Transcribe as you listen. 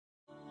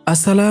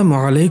আসসালামু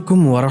আলাইকুম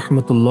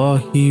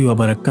ওয়ারাহমাতুল্লাহি ওয়া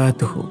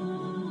বারাকাতুহু।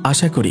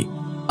 আশা করি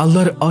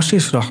আল্লাহর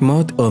অশেষ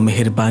রহমত ও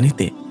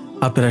মেহেরবানিতে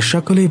আপনারা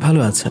সকলেই ভালো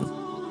আছেন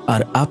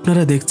আর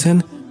আপনারা দেখছেন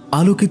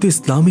আলোকিত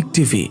ইসলামিক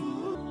টিভি।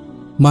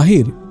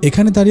 মাহির,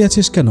 এখানে দাঁড়িয়ে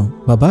আছিস কেন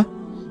বাবা?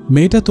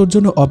 মেয়েটা তোর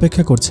জন্য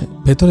অপেক্ষা করছে,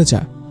 ভেতরে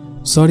যা।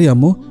 সরি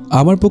আম্মু,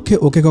 আমার পক্ষে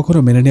ওকে কখনো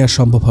মেনে নেওয়া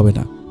সম্ভব হবে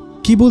না।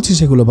 কি বলছিস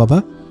এগুলো বাবা?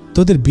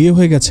 তোদের বিয়ে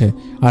হয়ে গেছে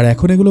আর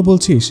এখন এগুলো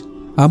বলছিস?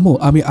 আম্মু,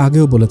 আমি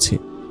আগেও বলেছি।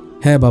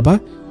 হ্যাঁ বাবা,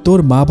 তোর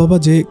মা বাবা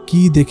যে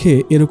কি দেখে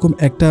এরকম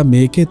একটা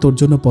মেয়েকে তোর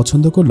জন্য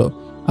পছন্দ করলো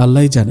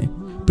আল্লাহই জানে।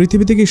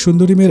 পৃথিবীতে কি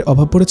সুন্দরী মেয়ের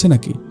অভাব পড়েছে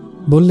নাকি?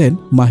 বললেন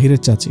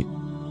মাহিরের চাচি।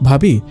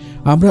 ভাবি,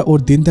 আমরা ওর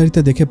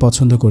দিনদারিতা দেখে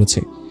পছন্দ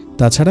করেছি।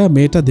 তাছাড়া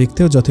মেয়েটা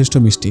দেখতেও যথেষ্ট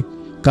মিষ্টি।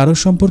 কারোর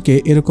সম্পর্কে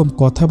এরকম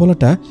কথা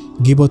বলাটা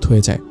গীবত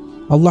হয়ে যায়।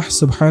 আল্লাহ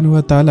সুবহানাহু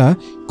ওয়া তাআলা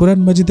কোরআন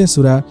মাজিদে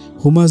সূরা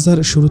হুমাযার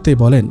শুরুতেই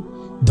বলেন,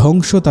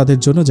 ধ্বংস তাদের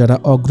জন্য যারা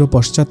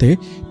অগ্রপশ্চাতে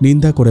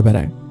নিন্দা করে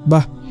বেড়ায়।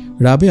 বাহ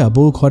রাবেয়া,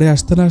 বউ ঘরে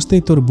আসতে না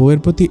আসতেই তোর বউয়ের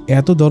প্রতি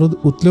এত দরদ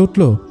উতলে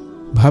উঠল।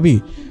 ভাবি,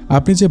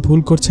 আপনি যে ভুল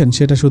করছেন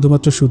সেটা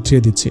শুধুমাত্র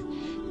শুধরিয়ে দিচ্ছে।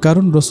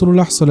 কারণ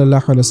রাসূলুল্লাহ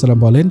সাল্লাল্লাহু আলাইহি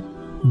ওয়াসাল্লাম বলেন,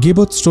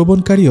 গীবত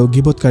শ্রবণকারীও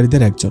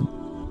গীবতকারীদের একজন।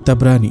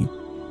 তাবরানী।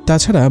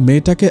 তাছাড়া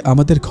মেয়েটাকে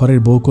আমাদের ঘরের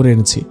বউ করে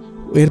এনেছি,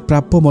 এর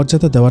প্রাপ্য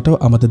মর্যাদা দেওয়াটাও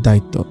আমাদের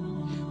দায়িত্ব।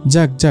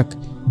 যাক যাক,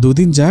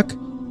 দুদিন যাক,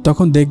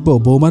 তখন দেখব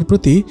বৌমার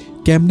প্রতি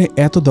কেমনে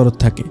এত দরদ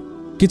থাকে।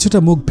 কিছুটা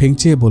মুখ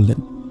ভেঙচিয়ে বললেন,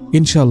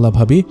 ইনশাআল্লাহ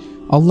ভাবি,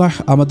 আল্লাহ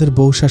আমাদের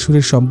বউ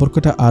শাশুড়ির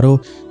সম্পর্কটা আরও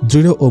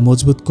দৃঢ় ও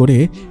মজবুত করে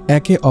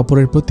একে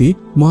অপরের প্রতি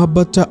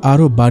মহাব্বতটা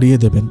আরও বাড়িয়ে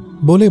দেবেন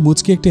বলে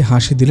মুচকি একটি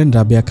হাসি দিলেন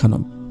রাবেয়া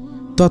খানম।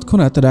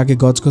 তৎক্ষণাৎ রাগে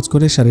গজগজ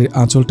করে শাড়ির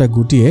আঁচলটা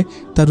গুটিয়ে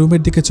তার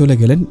রুমের দিকে চলে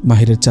গেলেন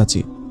মাহিরের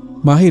চাচি।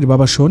 মাহির,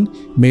 বাবা শোন,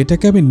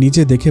 মেয়েটাকে আমি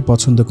নিজে দেখে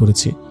পছন্দ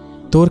করেছি।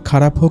 তোর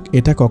খারাপ হোক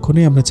এটা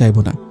কখনোই আমরা চাইব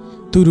না।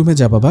 তুই রুমে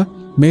যা বাবা,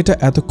 মেয়েটা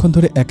এতক্ষণ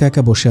ধরে একা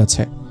একা বসে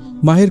আছে।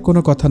 মাহির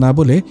কোনো কথা না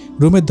বলে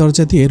রুমের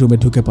দরজা দিয়ে রুমে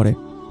ঢুকে পড়ে।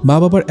 মা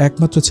বাবার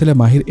একমাত্র ছেলে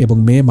মাহির এবং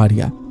মেয়ে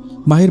মারিয়া।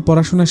 মাহির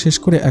পড়াশোনা শেষ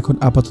করে এখন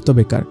আপাতত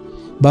বেকার।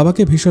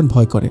 বাবাকে ভীষণ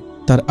ভয় করে।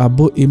 তার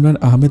আব্বু ইমরান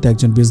আহমেদ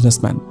একজন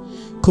বিজনেসম্যান।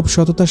 খুব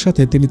সততার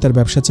সাথে তিনি তার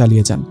ব্যবসা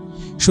চালিয়ে যান।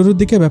 শুরুর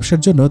দিকে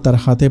ব্যবসার জন্য তার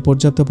হাতে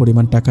পর্যাপ্ত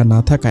পরিমাণ টাকা না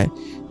থাকায়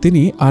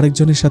তিনি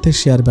আরেকজনের সাথে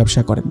শেয়ার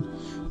ব্যবসা করেন।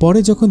 পরে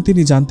যখন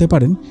তিনি জানতে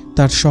পারেন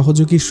তার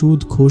সহযোগী সুদ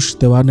ঘুষ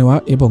দেওয়া নেওয়া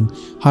এবং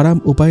হারাম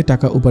উপায়ে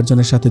টাকা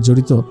উপার্জনের সাথে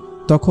জড়িত,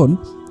 তখন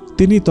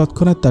তিনি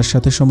তৎক্ষণাৎ তার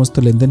সাথে সমস্ত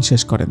লেনদেন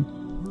শেষ করেন।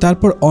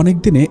 তারপর অনেক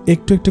দিনে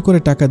একটু একটু করে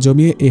টাকা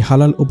জমিয়ে এই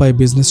হালাল উপায়ে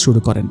বিজনেস শুরু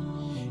করেন।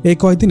 এই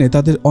কয়দিনে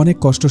তাদের অনেক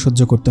কষ্ট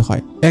সহ্য করতে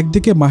হয়।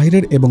 একদিকে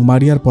মাহিরের এবং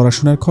মারিয়ার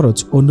পড়াশোনার খরচ,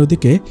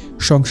 অন্যদিকে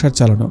সংসার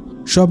চালানো,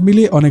 সব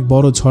মিলিয়ে অনেক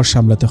বড় ঝড়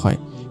সামলাতে হয়।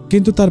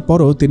 কিন্তু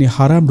তারপরও তিনি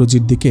হারাম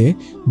রুজির দিকে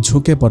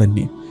ঝুঁকে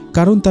পড়েননি,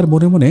 কারণ তার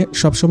মনে মনে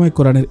সবসময়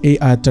কোরআনের এই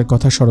আয়াতটার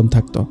কথা স্মরণ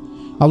থাকত।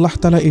 আল্লাহ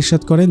তাআলা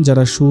ইরশাদ করেন,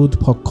 যারা সুদ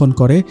ভক্ষণ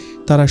করে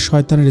তারা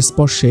শয়তানের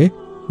স্পর্শে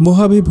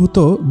মোহাভিভূত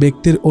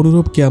ব্যক্তির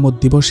অনুরূপ কিয়ামত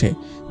দিবসে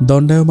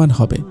দণ্ডায়মান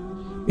হবে।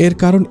 এর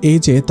কারণ এই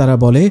যে তারা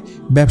বলে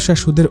ব্যবসা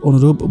সুদের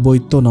অনুরূপ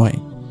বৈধ নয়,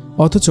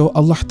 অথচ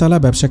আল্লাহ তাআলা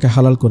ব্যবসাকে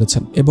হালাল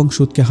করেছেন এবং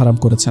সুদকে হারাম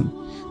করেছেন।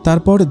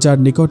 তারপর যার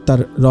নিকট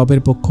তার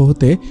রবের পক্ষ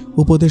হতে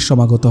উপদেশ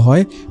সমাগত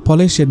হয়,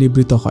 ফলে সে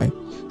নিবৃত্ত হয়।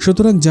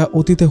 সুতরাং যা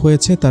অতীতে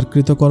হয়েছে তার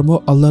কৃতকর্ম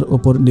আল্লাহর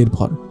ওপর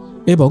নির্ভর,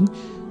 এবং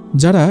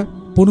যারা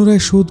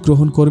পুনরায় সুদ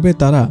গ্রহণ করবে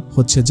তারা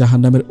হচ্ছে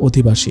জাহান্নামের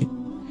অধিবাসী,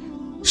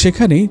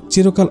 সেখানেই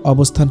চিরকাল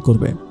অবস্থান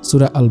করবে।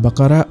 সূরা আল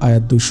বাকারা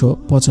আয়াত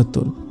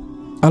 275।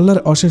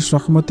 আল্লাহর অশেষ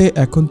রহমতে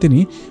এখন তিনি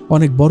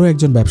অনেক বড়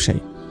একজন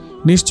ব্যবসায়ী।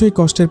 নিশ্চয়ই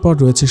কষ্টের পর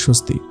রয়েছে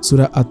স্বস্তি।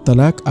 সূরা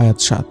আত-তালাক আয়াত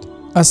 7।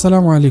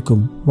 আসসালামু আলাইকুম।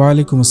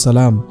 ওয়ালাইকুম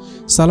আসসালাম।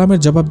 সালামের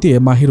জবাব দিয়ে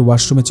মাহির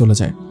ওয়াশরুমে চলে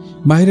যায়।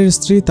 মাহিরের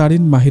স্ত্রী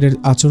তারিন মাহিরের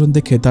আচরণ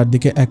দেখে তার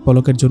দিকে এক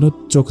পলকের জন্য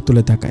চোখ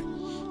তুলে তাকায়।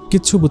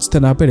 কিচ্ছু বুঝতে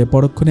না পেরে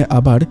পরক্ষণে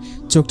আবার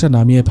চোখটা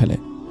নামিয়ে ফেলে।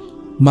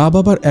 মা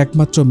বাবার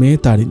একমাত্র মেয়ে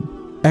তারিন।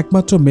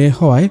 একমাত্র মেয়ে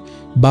হওয়ায়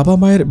বাবা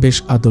মায়ের বেশ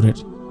আদরের।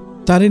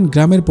 তারিন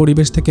গ্রামের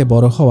পরিবেশ থেকে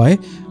বড় হওয়ায়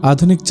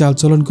আধুনিক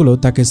চালচলনগুলো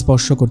তাকে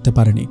স্পর্শ করতে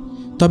পারেনি।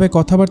 তবে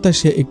কথাবার্তায়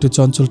সে একটু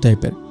চঞ্চল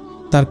টাইপের।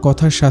 তার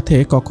কথার সাথে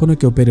কখনো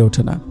কেউ পেরে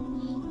ওঠে না।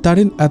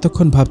 তারিন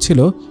এতক্ষণ ভাবছিল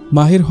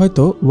মাহির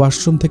হয়তো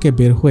ওয়াশরুম থেকে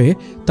বের হয়ে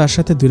তার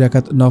সাথে 2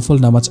 রাকাত নফল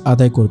নামাজ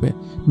আদায় করবে,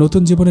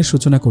 নতুন জীবনের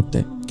সূচনা করতে।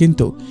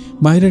 কিন্তু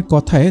মাহিরের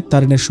কথায়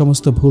তারিনের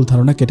সমস্ত ভুল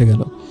ধারণা কেটে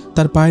গেল।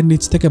 তার পায়ের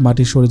নিচ থেকে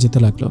মাটি সরে যেতে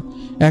লাগলো।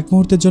 এক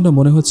মুহূর্তের জন্য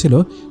মনে হচ্ছিল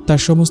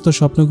তার সমস্ত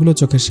স্বপ্নগুলো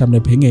চোখের সামনে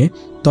ভেঙে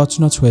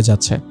তছনছ হয়ে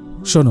যাচ্ছে।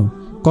 শোনো,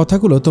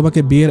 কথাগুলো তোমাকে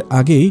বিয়ের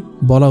আগেই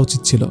বলা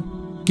উচিত ছিল,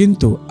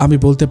 কিন্তু আমি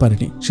বলতে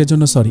পারিনি,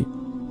 সেজন্য সরি।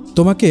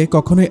 তোমাকে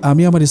কখনোই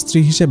আমি আমার স্ত্রী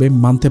হিসেবে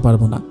মানতে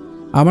পারবো না।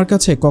 আমার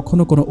কাছে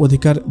কখনো কোনো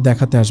অধিকার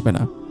দেখাতে আসবে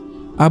না।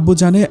 আব্বু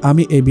জানে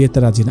আমি এই বিয়েতে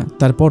রাজি না,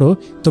 তারপরও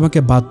তোমাকে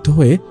বাধ্য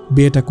হয়ে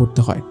বিয়েটা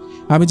করতে হয়।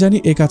 আমি জানি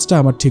এই কাজটা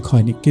আমার ঠিক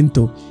হয়নি,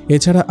 কিন্তু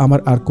এছাড়া আমার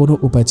আর কোনো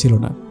উপায় ছিল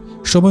না।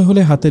 সময়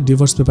হলে হাতে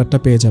ডিভোর্স পেপারটা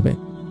পেয়ে যাবে।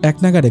 এক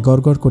নাগাড়ে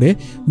গড়গড় করে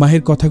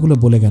মাহির কথাগুলো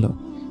বলে গেল।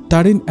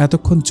 তারিন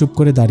এতক্ষণ চুপ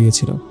করে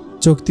দাঁড়িয়েছিল,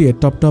 চোখ দিয়ে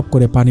টপ টপ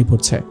করে পানি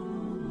পড়ছে,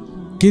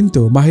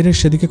 কিন্তু মাহিরের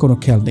সেদিকে কোনো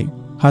খেয়াল নেই।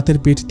 হাতের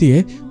পিঠ দিয়ে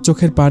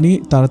চোখের পানি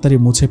তাড়াতাড়ি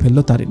মুছে ফেলল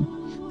তারিন।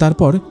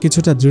 তারপর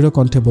কিছুটা দৃঢ়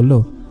কণ্ঠে বলল,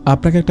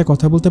 আপনাকে একটা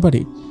কথা বলতে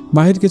পারি?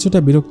 মাহির কিছুটা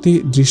বিরক্তি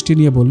দৃষ্টি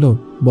নিয়ে বলল,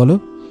 বলো।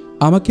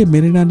 আমাকে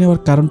মেনে না নেওয়ার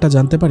কারণটা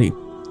জানতে পারি?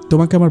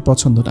 তোমাকে আমার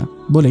পছন্দ না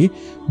বলেই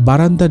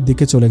বারান্দার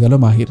দিকে চলে গেল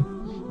মাহির।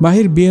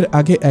 মাহির বিয়ের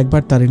আগে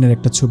একবার তারিনের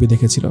একটা ছবি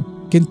দেখেছিল,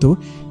 কিন্তু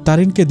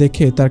তারিনকে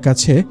দেখে তার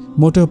কাছে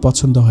মোটেও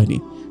পছন্দ হয়নি,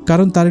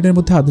 কারণ তারিনের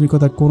মধ্যে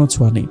আধুনিকতার কোনো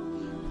ছোঁয়া নেই।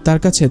 তার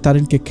কাছে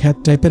তারিনকে খ্যাত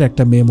টাইপের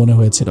একটা মেয়ে মনে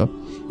হয়েছিল।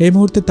 এই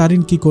মুহূর্তে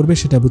তারিন কি করবে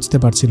সেটা বুঝতে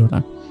পারছিল না।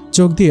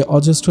 চোখ দিয়ে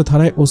অজস্র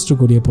ধারায় অশ্রু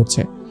গড়িয়ে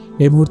পড়ছে।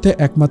 এই মুহূর্তে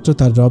একমাত্র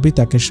তার রবই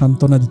তাকে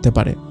সান্ত্বনা দিতে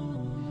পারে,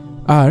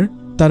 আর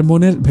তার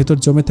মনের ভেতর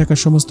জমে থাকা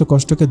সমস্ত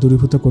কষ্টকে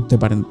দূরীভূত করতে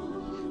পারেন।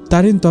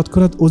 তারিন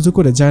তৎক্ষণাৎ উজু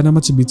করে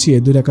জায়নামাজ বিছিয়ে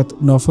 2 রাকাত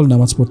নফল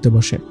নামাজ পড়তে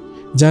বসে।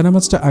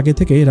 জায়নামাজটা আগে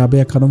থেকেই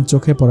রাবেয়া খানম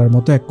চোখে পড়ার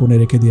মতো এক কোণে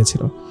রেখে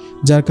দিয়েছিল,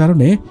 যার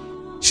কারণে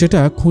সেটা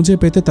খুঁজে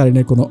পেতে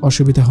তারিনের কোনো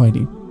অসুবিধা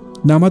হয়নি।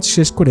 নামাজ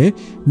শেষ করে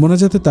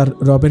মোনাজাতে তার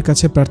রবের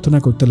কাছে প্রার্থনা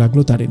করতে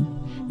লাগলো তারিন।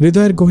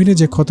 হৃদয়ের গহীনে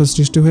যে ক্ষত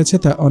সৃষ্টি হয়েছে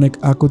তা অনেক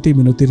আকুতি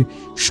মিনতির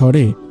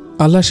স্বরে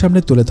আল্লাহর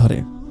সামনে তুলে ধরে।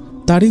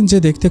 তারিন যে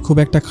দেখতে খুব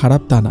একটা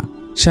খারাপ তা না,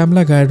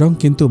 শ্যামলা গায়ের রং,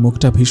 কিন্তু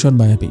মুখটা ভীষণ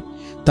মায়াবী।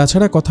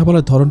 তাছাড়া কথা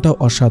বলার ধরনটাও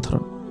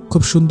অসাধারণ,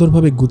 খুব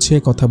সুন্দরভাবে গুছিয়ে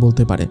কথা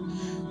বলতে পারে।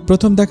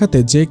 প্রথম দেখাতে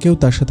যে কেউ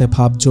তার সাথে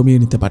ভাব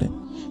জমিয়ে নিতে পারে।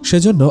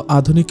 সেজন্য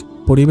আধুনিক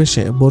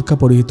পরিবেশে বোরকা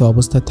পরিহিত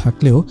অবস্থায়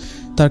থাকলেও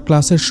তার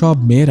ক্লাসের সব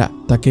মেয়েরা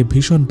তাকে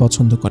ভীষণ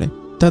পছন্দ করে।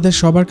 তাদের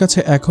সবার কাছে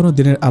এখনও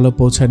দিনের আলো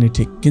পৌঁছায়নি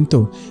ঠিক, কিন্তু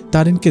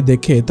তারিনকে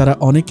দেখে তারা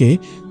অনেকে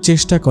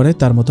চেষ্টা করে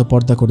তার মতো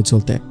পর্দা করে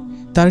চলতে।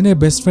 তারিনের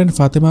বেস্ট ফ্রেন্ড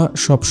ফাতেমা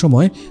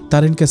সবসময়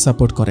তারিনকে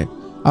সাপোর্ট করে।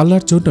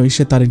 আল্লাহর জন্যই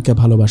সে তারিনকে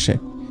ভালোবাসে।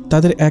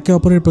 তাদের একে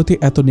অপরের প্রতি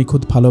এত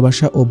নিখুঁত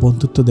ভালোবাসা ও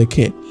বন্ধুত্ব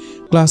দেখে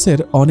ক্লাসের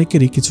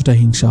অনেকেরই কিছুটা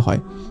হিংসা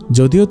হয়।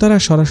 যদিও তারা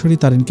সরাসরি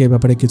তারিনকে এ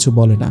ব্যাপারে কিছু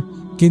বলে না,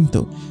 কিন্তু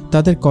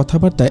তাদের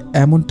কথাবার্তায়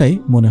এমনটাই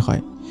মনে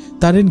হয়।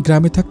 তারিন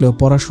গ্রামে থাকলেও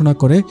পড়াশোনা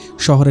করে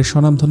শহরের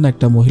স্বনামধন্য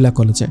একটা মহিলা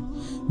কলেজে।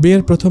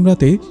 বিয়ের প্রথম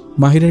রাতেই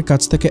মাহিরের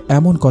কাছ থেকে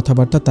এমন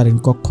কথাবার্তা তারিন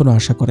কখনো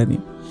আশা করেনি।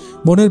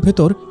 মনের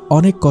ভেতর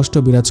অনেক কষ্ট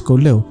বিরাজ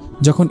করলেও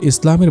যখন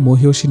ইসলামের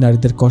মহিয়সী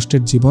নারীদের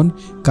কষ্টের জীবন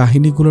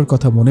কাহিনীগুলোর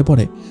কথা মনে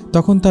পড়ে,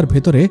 তখন তার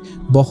ভেতরে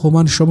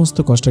বহমান সমস্ত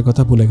কষ্টের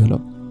কথা ভুলে গেল।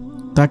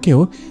 তাকেও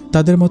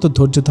তাদের মতো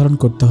ধৈর্য ধারণ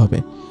করতে হবে,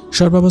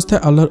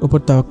 সর্বাবস্থায় আল্লাহর উপর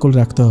তাওয়াক্কুল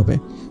রাখতে হবে।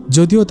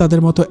 যদিও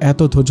তাদের মতো এত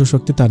ধৈর্য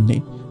শক্তি তার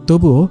নেই,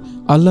 তবুও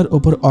আল্লাহর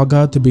উপর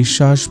অগাধ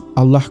বিশ্বাস।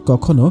 আল্লাহ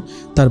কখনো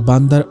তার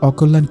বান্দার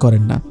অকল্যাণ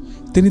করেন না।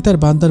 তিনি তার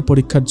বান্দার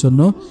পরীক্ষার জন্য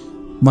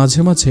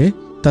মাঝে মাঝে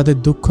তাদের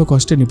দুঃখ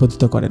কষ্টে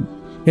নিপতিত করেন।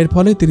 এর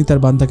ফলে তিনি তার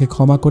বান্দাকে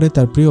ক্ষমা করে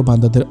তার প্রিয়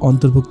বান্দাদের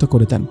অন্তর্ভুক্ত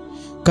করে দেন।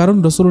 কারণ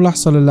রাসূলুল্লাহ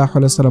সাল্লাল্লাহু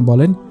আলাইহি ওয়াসাল্লাম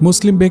বলেন,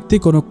 মুসলিম ব্যক্তি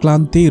কোনো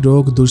ক্লান্তি,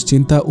 রোগ,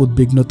 দুশ্চিন্তা,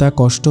 উদ্বিগ্নতা,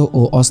 কষ্ট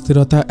ও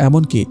অস্থিরতা,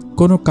 এমনকি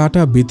কোনো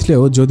কাঁটা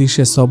বিঁধলেও যদি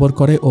সে সবর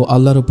করে ও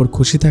আল্লাহর উপর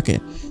খুশি থাকে,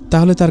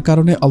 তাহলে তার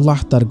কারণে আল্লাহ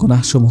তার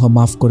গুনাহসমূহ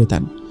মাফ করে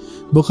দেন।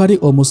 বুখারী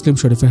ও মুসলিম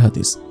শরীফের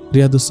হাদিস,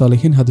 রিয়াদুস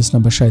সালিহিন, হাদিস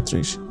নম্বর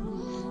 37।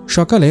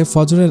 সকালে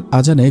ফজরের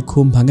আজানে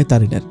ঘুম ভাঙে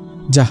তারিনের।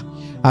 যাহ,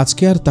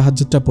 আজকে আর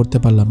তাহাজ্জুদটা পড়তে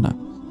পারলাম না।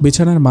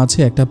 বিছানার মাঝে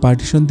একটা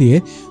পার্টিশন দিয়ে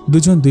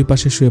দুজন দুই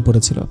পাশে শুয়ে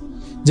পড়েছিল,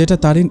 যেটা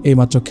তারিন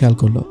এইমাত্র খেয়াল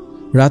করল।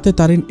 রাতে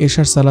তারিন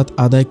এশার সালাত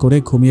আদায় করে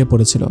ঘুমিয়ে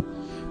পড়েছিল।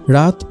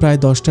 রাত প্রায়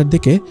 10টার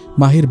দিকে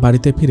মাহির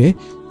বাড়িতে ফিরে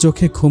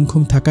চোখে ঘুম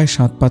ঘুম থাকায়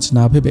 7-5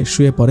 না ভেবে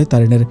শুয়ে পড়ে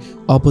তারিনের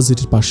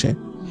অপোজিটের পাশে।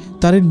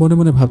 তারিন মনে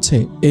মনে ভাবছে,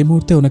 এই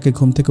মুহূর্তে ওনাকে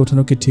ঘুম থেকে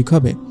ওঠানো কি ঠিক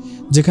হবে,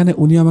 যেখানে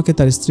উনি আমাকে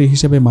তার স্ত্রী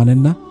হিসেবে মানেন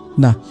না?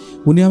 না,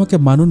 উনি আমাকে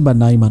মানুন বা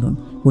নাই মানুন,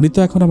 উনি তো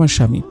এখন আমার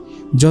স্বামী।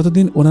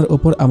 যতদিন ওনার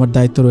ওপর আমার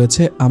দায়িত্ব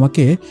রয়েছে,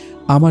 আমাকে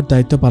আমার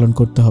দায়িত্ব পালন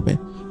করতে হবে।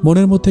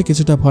 মনের মধ্যে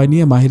কিছুটা ভয়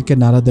নিয়ে মাহিরকে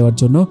নাড়া দেওয়ার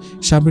জন্য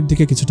স্বামীর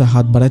দিকে কিছুটা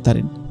হাত বাড়ায়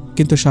তারিন,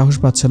 কিন্তু সাহস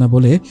পাচ্ছে না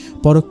বলে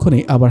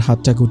পরক্ষণেই আবার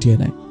হাতটা গুটিয়ে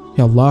নেয়।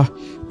 হে আল্লাহ,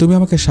 তুমি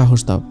আমাকে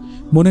সাহস দাও।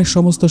 মনের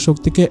সমস্ত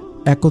শক্তিকে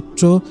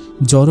একত্র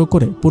জড়ো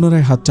করে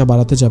পুনরায় হাতটা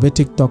বাড়াতে যাবে,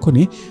 ঠিক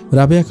তখনই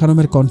রাবেয়া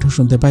খানমের কণ্ঠ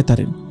শুনতে পায়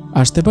তারিন।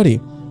 আসতে পারি?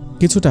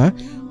 কিছুটা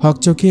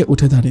হকচকিয়ে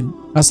উঠে দাঁড়েন।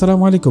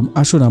 আসসালামু আলাইকুম,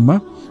 আসুন আম্মা।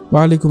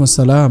 ওয়ালাইকুম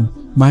আসসালাম।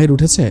 মাহির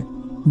উঠেছে?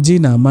 জি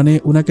না, মানে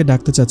উনাকে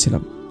ডাকতে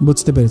চাচ্ছিলাম।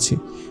 বুঝতে পেরেছি,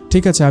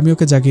 ঠিক আছে, আমি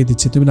ওকে জাগিয়ে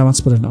দিচ্ছি, তুমি নামাজ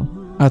পড়ে নাও।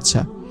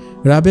 আচ্ছা।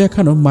 রাবেয়া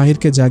খানম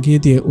মাহিরকে জাগিয়ে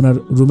দিয়ে ওনার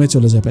রুমে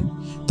চলে যাবেন।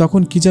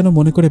 তখন কি যেন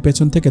মনে করে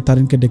পেছন থেকে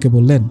তারিনকে ডেকে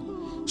বললেন,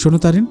 শোনো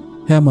তারিন।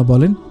 হ্যাঁ আম্মা,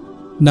 বলেন।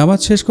 নামাজ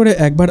শেষ করে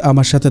একবার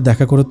আমার সাথে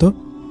দেখা করো তো।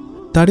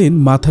 তারিন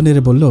মাথা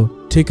নেড়ে বলল,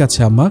 ঠিক আছে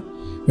আম্মা।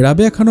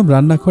 রাবেয়া খানম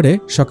রান্নাঘরে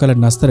সকালের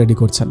নাস্তা রেডি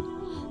করছেন।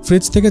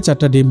 ফ্রিজ থেকে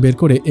 4টা ডিম বের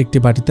করে একটি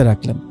বাটিতে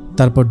রাখলেন।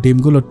 তারপর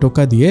ডিমগুলো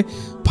টোকা দিয়ে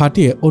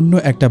ফাটিয়ে অন্য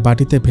একটা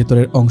বাটিতে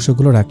ভেতরের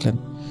অংশগুলো রাখলেন।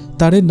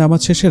 তারিন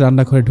নামাজ শেষে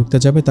রান্নাঘরে ঢুকতে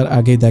যাবে, তার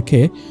আগেই দেখে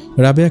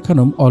রাবেয়া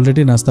খানম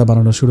অলরেডি নাস্তা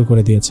বানানো শুরু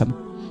করে দিয়েছেন।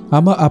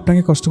 আম্মা,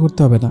 আপনাকে কষ্ট করতে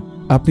হবে না,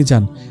 আপনি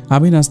যান,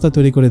 আমি নাস্তা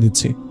তৈরি করে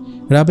দিচ্ছি।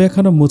 রাবেয়া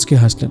খানম মুচকে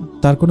হাসলেন।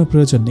 তার কোনো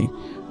প্রয়োজন নেই,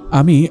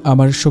 আমি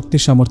আমার শক্তি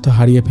সামর্থ্য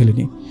হারিয়ে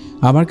ফেলিনি।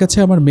 আমার কাছে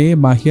আমার মেয়ে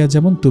মাহিয়া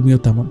যেমন, তুমিও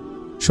তেমন।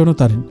 শোনো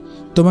তারিন,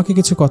 তোমাকে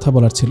কিছু কথা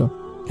বলার ছিল।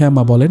 হ্যাঁ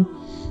মা, বলেন।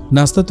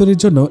 নাস্তা তৈরির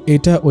জন্য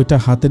এটা ওইটা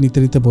হাতে নিতে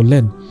নিতে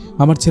বললেন,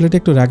 আমার ছেলেটা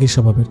একটু রাগী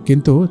স্বভাবের,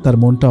 কিন্তু তার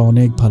মনটা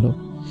অনেক ভালো।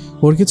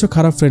 ওর কিছু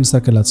খারাপ ফ্রেন্ড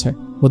সার্কেল আছে,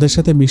 ওদের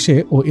সাথে মিশে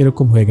ও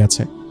এরকম হয়ে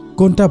গেছে।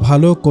 কোনটা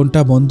ভালো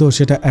কোনটা মন্দ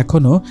সেটা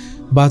এখনও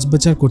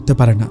বাছবিচার করতে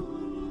পারে না।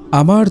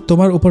 আমার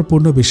তোমার উপর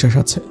পূর্ণ বিশ্বাস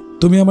আছে,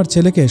 তুমি আমার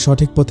ছেলেকে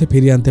সঠিক পথে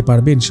ফিরিয়ে আনতে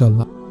পারবে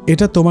ইনশাল্লাহ।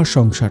 এটা তোমার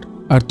সংসার,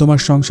 আর তোমার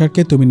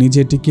সংসারকে তুমি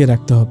নিজে টিকিয়ে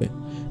রাখতে হবে।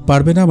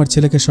 পারবে না আমার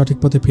ছেলেকে সঠিক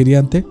পথে ফিরিয়ে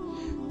আনতে?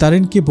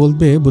 তারিন কি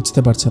বলবে বুঝতে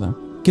পারছে না।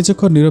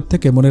 কিছুক্ষণ নীরব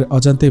থেকে মনের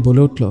অজান্তেই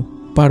বলে উঠল,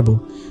 পারবো,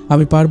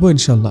 আমি পারবো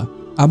ইনশাল্লাহ।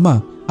 আম্মা,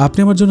 আপনি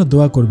আমার জন্য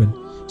দোয়া করবেন,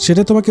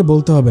 সেটা তোমাকে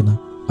বলতে হবে না।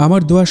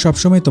 আমার দোয়া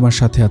সবসময় তোমার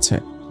সাথে আছে।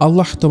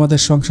 আল্লাহ তোমাদের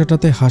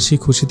সংসারটাতে হাসি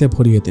খুশিতে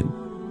ভরিয়ে দিন।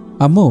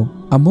 আম্মু,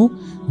 আম্মু,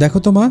 দেখো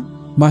তো মা,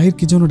 মাহির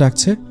কি জন্য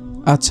ডাকছে।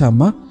 আচ্ছা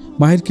আম্মা,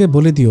 মাহিরকে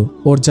বলে দিও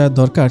ওর যা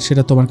দরকার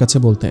সেটা তোমার কাছে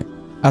বলতে।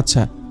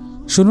 আচ্ছা,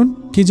 শুনুন,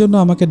 কি জন্য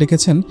আমাকে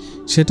ডেকেছেন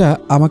সেটা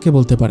আমাকে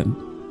বলতে পারেন।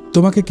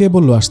 তোমাকে কে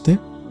বলল আসতে?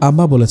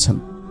 আম্মা বলেছেন।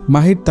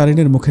 মাহির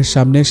তারিনের মুখের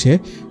সামনে এসে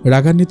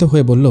রাগান্বিত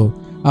হয়ে বলল,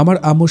 আমার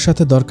আম্মুর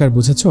সাথে দরকার,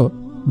 বুঝেছ?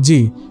 জি,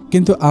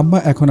 কিন্তু আম্মা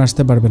এখন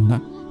আসতে পারবেন না,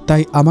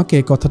 তাই আমাকে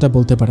কথাটা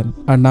বলতে পারেন,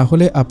 আর না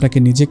হলে আপনাকে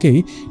নিজেকেই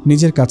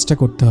নিজের কাজটা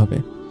করতে হবে।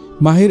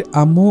 মাহির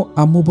আম্মু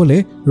আম্মু বলে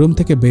রুম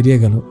থেকে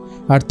বেরিয়ে গেল,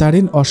 আর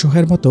তারিন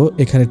অসহায়ের মতো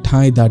এখানে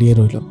ঠাঁই দাঁড়িয়ে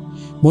রইল।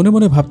 মনে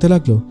মনে ভাবতে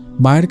লাগলো,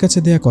 মায়ের কাছে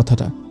দেয়া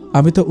কথাটা,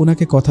 আমি তো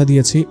ওনাকে কথা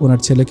দিয়েছি ওনার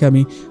ছেলেকে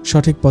আমি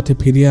সঠিক পথে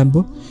ফিরিয়ে আনব,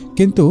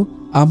 কিন্তু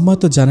আম্মা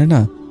তো জানে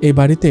না এই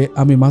বাড়িতে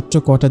আমি মাত্র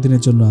কটা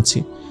দিনের জন্য আছি।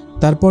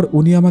 তারপর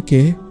উনি আমাকে,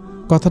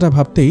 কথাটা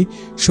ভাবতেই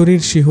শরীর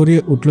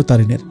শিহরিয়ে উঠল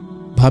তারিনের।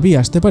 ভাবি,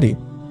 আসতে পারি?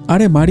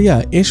 আরে মারিয়া,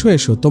 এসো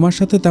এসো, তোমার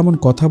সাথে তেমন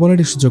কথা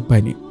বলারই সুযোগ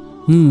পাইনি।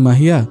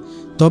 মাহিয়া,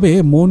 তবে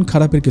মন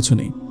খারাপের কিছু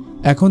নেই,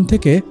 এখন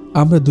থেকে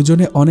আমরা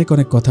দুজনে অনেক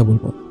অনেক কথা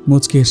বলবো।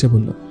 মুচকি হেসে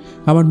বলল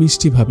আমার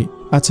মিষ্টি ভাবি।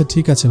 আচ্ছা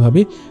ঠিক আছে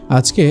ভাবি,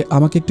 আজকে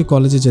আমাকে একটু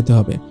কলেজে যেতে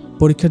হবে,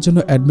 পরীক্ষার জন্য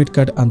অ্যাডমিট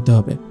কার্ড আনতে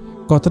হবে।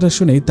 কথাটা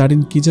শুনেই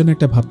তারিন কি যেন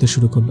একটা ভাবতে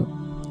শুরু করলো।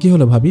 কি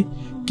হলো ভাবি,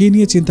 কি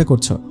নিয়ে চিন্তা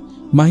করছো?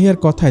 মাহিয়ার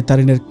কথায়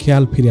তারিনের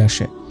খেয়াল ফিরে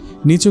আসে।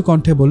 নিচু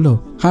কণ্ঠে বলল,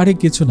 আরে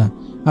কিছু না।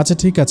 আচ্ছা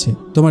ঠিক আছে,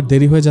 তোমার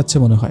দেরি হয়ে যাচ্ছে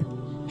মনে হয়।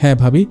 হ্যাঁ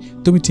ভাবি,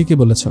 তুমি ঠিকই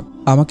বলেছ,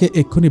 আমাকে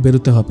এক্ষুনি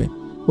বেরোতে হবে।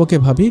 ওকে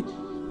ভাবি,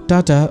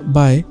 টাটা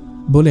বাই।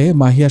 বলে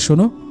মাহিয়া,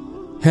 শোনো।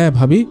 হ্যাঁ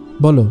ভাবি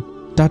বলো।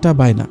 টাটা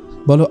বাই না,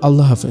 বলো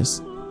আল্লাহ হাফেজ।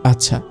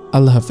 আচ্ছা,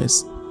 আল্লাহ হাফেজ।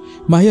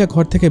 মাহিয়া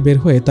ঘর থেকে বের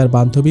হয়ে তার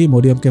বান্ধবী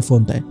মরিয়মকে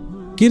ফোন দেয়।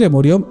 কি রে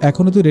মরিয়ম,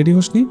 এখনো তুই রেডি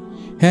হসনি?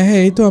 হ্যাঁ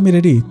হ্যাঁ, এই তো আমি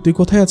রেডি। তুই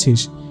কোথায় আছিস?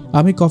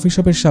 আমি কফি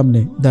শপের সামনে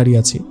দাঁড়িয়ে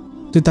আছি,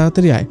 তুই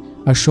তাড়াতাড়ি আয়।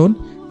 আর শোন,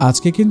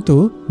 আজকে কিন্তু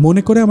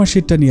মনে করে আমার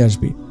সিটটা নিয়ে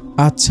আসবি।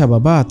 আচ্ছা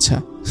বাবা, আচ্ছা।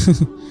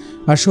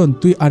 আর শোন,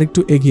 তুই আরেকটু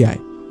এগিয়ে আয়,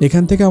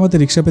 এখান থেকে আমাদের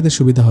রিক্সা পেতে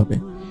সুবিধা হবে।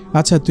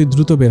 আচ্ছা, তুই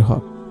দ্রুত বের হ।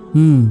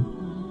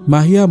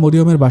 মাহিয়া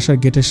মরিয়মের বাসার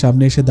গেটের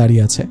সামনে এসে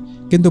দাঁড়িয়ে আছে,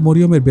 কিন্তু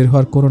মরিয়মের বের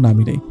হওয়ার কোনো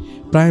নামই নেই।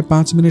 প্রায়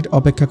 5 মিনিট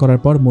অপেক্ষা করার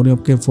পর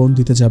মরিয়মকে ফোন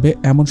দিতে যাবে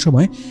এমন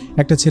সময়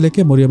একটা ছেলেকে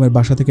মরিয়মের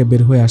বাসা থেকে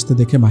বের হয়ে আসতে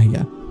দেখে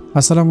মাহিয়া,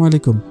 আসসালামু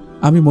আলাইকুম,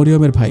 আমি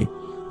মরিয়মের ভাই।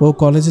 ও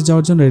কলেজে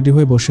যাওয়ার জন্য রেডি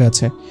হয়ে বসে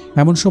আছে।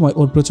 এমন সময়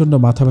ওর প্রচণ্ড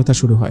মাথা ব্যথা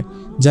শুরু হয়,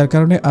 যার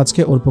কারণে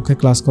আজকে ওর পক্ষে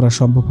ক্লাস করা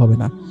সম্ভব হবে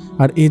না।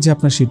 আর এই যে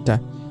আপনার সিটটা।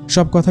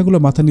 সব কথাগুলো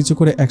মাথা নিচু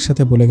করে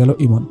একসাথে বলে গেল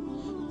ইমন।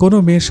 কোনো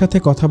মেয়ের সাথে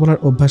কথা বলার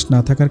অভ্যাস না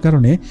থাকার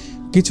কারণে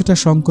কিছুটা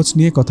সংকোচ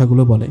নিয়ে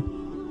কথাগুলো বলে।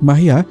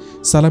 মাহিয়া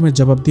সালামের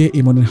জবাব দিয়ে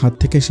ইমনের হাত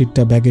থেকে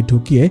সিটটা ব্যাগে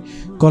ঢুকিয়ে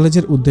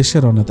কলেজের উদ্দেশ্যে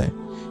রওনা দেয়।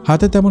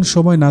 হাতে তেমন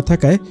সময় না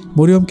থাকায়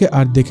মরিয়মকে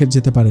আর দেখে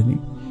যেতে পারেনি।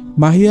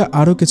 মাহিয়া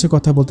আরও কিছু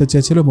কথা বলতে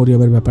চেয়েছিল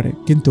মরিয়মের ব্যাপারে,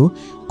 কিন্তু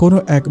কোনো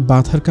এক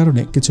বাধার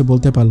কারণে কিছু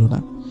বলতে পারল না।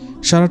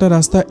 সারাটা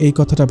রাস্তা এই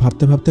কথাটা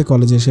ভাবতে ভাবতে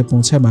কলেজে এসে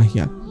পৌঁছায়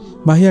মাহিয়া।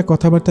 মাহিয়া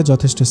কথাবার্তা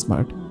যথেষ্ট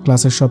স্মার্ট,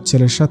 ক্লাসের সব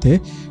ছেলের সাথে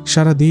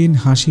সারাদিন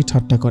হাসি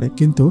ঠাট্টা করে,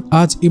 কিন্তু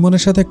আজ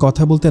ইমনের সাথে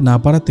কথা বলতে না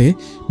পারাতে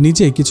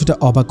নিজেই কিছুটা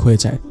অবাক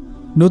হয়ে যায়।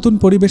 নতুন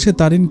পরিবেশে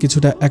তারিন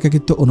কিছুটা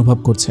একাকিত্ব অনুভব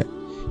করছে।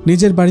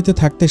 নিজের বাড়িতে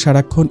থাকতে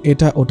সারাক্ষণ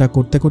এটা ওটা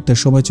করতে করতে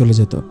সময় চলে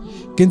যেত,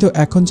 কিন্তু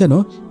এখন যেন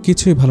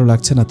কিছুই ভালো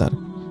লাগছে না তার।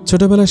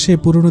 ছোটবেলার সেই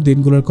পুরনো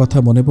দিনগুলোর কথা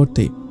মনে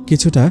পড়তেই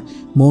কিছুটা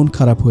মন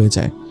খারাপ হয়ে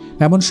যায়।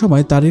 এমন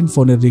সময় তারিন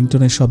ফোনের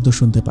রিংটোনের শব্দ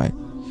শুনতে পায়।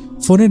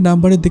 ফোনের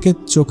নাম্বারের দিকে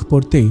চোখ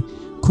পড়তেই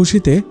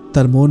খুশিতে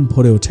তার মন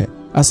ভরে ওঠে।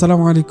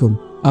 আসসালামু আলাইকুম,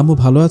 আম্মু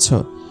ভালো আছো?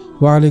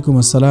 ওয়ালাইকুম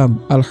আসসালাম,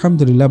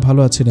 আলহামদুলিল্লাহ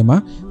ভালো আছি রে মা,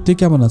 তুই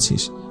কেমন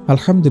আছিস?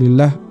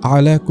 আলহামদুলিল্লাহ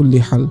আলা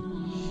কুল্লি হাল।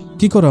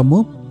 কি করো আম্মু?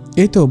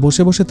 এই তো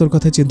বসে বসে তোর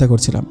কথাই চিন্তা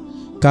করছিলাম।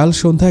 কাল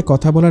সন্ধ্যায়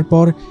কথা বলার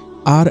পর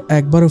আর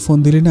একবারও ফোন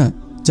দিলি না,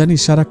 জানিস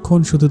সারাক্ষণ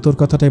শুধু তোর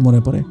কথাটাই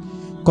মনে পড়ে।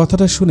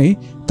 কথাটা শুনেই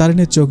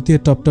তারিনের চোখ দিয়ে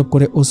টপ টপ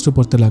করে অশ্রু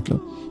পড়তে লাগলো।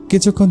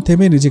 কিছুক্ষণ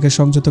থেমে নিজেকে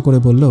সংযত করে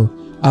বলল,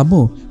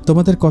 আম্মু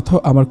তোমাদের কথাও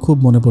আমার খুব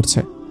মনে পড়ছে।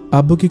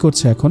 আব্বু কি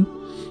করছে এখন?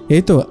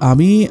 এই তো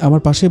আমি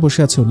আমার পাশে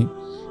বসে আছে উনি।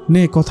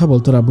 নে কথা বল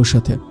তোর আব্বুর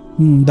সাথে।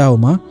 দাও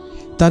মা।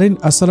 তারিন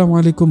আসসালামু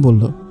আলাইকুম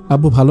বলল।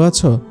 আব্বু ভালো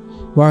আছো?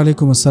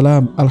 ওয়ালাইকুম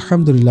আসসালাম,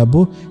 আলহামদুলিল্লাহ।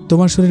 আব্বু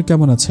তোমার শরীর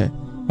কেমন আছে?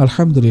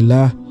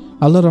 আলহামদুলিল্লাহ,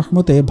 আল্লাহর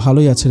রহমতে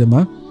ভালোই আছে রে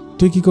মা।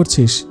 তুই কি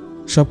করছিস?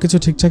 সবকিছু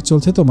ঠিকঠাক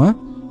চলছে তো মা?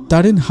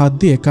 তারিন হাত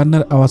দিয়ে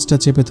কান্নার আওয়াজটা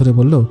চেপে ধরে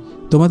বলল,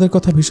 তোমাদের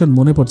কথা ভীষণ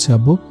মনে পড়ছে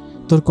আব্বু।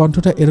 তোর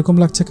কণ্ঠটা এরকম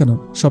লাগছে কেন?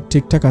 সব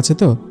ঠিকঠাক আছে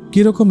তো?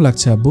 কিরকম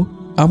লাগছে আব্বু?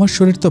 আমার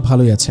শরীর তো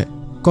ভালোই আছে।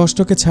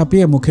 কষ্টকে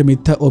ছাপিয়ে মুখে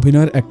মিথ্যা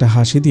অভিনয়ের একটা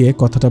হাসি দিয়ে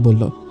কথাটা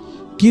বলল।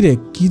 কি রে,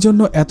 কি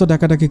জন্য এত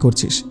ডাকাডাকি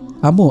করছিস?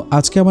 আম্মু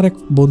আজকে আমার এক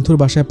বন্ধুর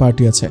বাসায়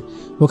পার্টি আছে,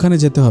 ওখানে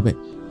যেতে হবে,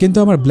 কিন্তু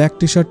আমার ব্ল্যাক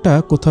টি শার্টটা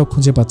কোথাও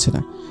খুঁজে পাচ্ছি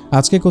না।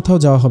 আজকে কোথাও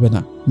যাওয়া হবে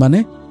না।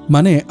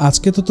 মানে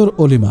আজকে তো তোর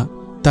অলিমা,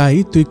 তাই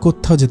তুই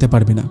কোথাও যেতে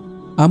পারবি না।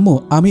 আম্মু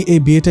আমি এই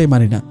বিয়েটাই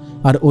মানি না।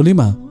 আর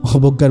অলিমা?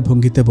 অবজ্ঞার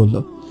ভঙ্গিতে বলল।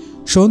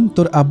 শোন,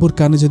 তোর আব্বুর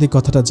কানে যদি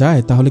কথাটা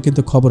যায় তাহলে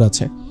কিন্তু খবর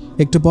আছে।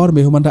 একটু পর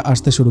মেহমানরা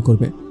আসতে শুরু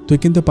করবে, তুই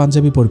কিন্তু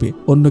পাঞ্জাবি পরবি,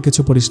 অন্য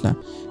কিছু পরিস না,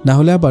 না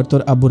হলে আবার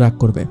তোর আব্বু রাগ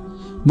করবে।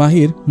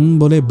 মাহির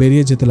বলে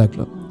বেরিয়ে যেতে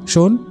লাগলো।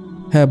 শোন,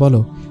 হ্যাঁ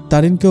বলো,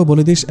 তারিনকেও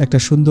বলে দিস একটা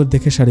সুন্দর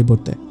দেখে শাড়ি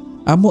পরতে।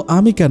 আম্মু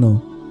আমি কেন?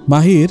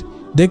 মাহির,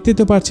 দেখতে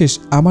তো পারছিস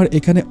আমার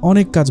এখানে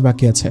অনেক কাজ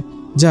বাকি আছে,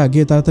 যা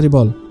গিয়ে তাড়াতাড়ি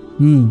বল।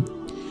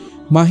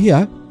 মাহিয়া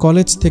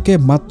কলেজ থেকে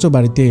মাত্র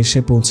বাড়িতে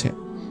এসে পৌঁছে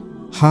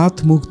হাত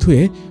মুখ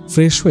ধুয়ে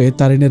ফ্রেশ হয়ে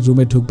তারিনের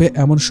রুমে ঢুকবে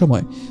এমন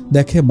সময়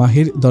দেখে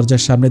মাহির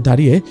দরজার সামনে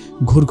দাঁড়িয়ে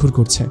ঘুরঘুর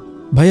করছে।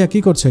 ভাইয়া কি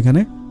করছো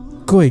এখানে?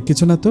 কই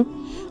কিছু না তো,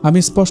 আমি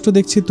স্পষ্ট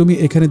দেখছি তুমি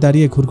এখানে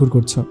দাঁড়িয়ে ঘুরঘুর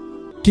করছো।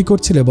 কি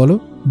করছিলে বলো?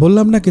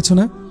 বললাম না কিছু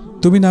না,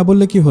 তুমি না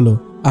বললে কি হলো,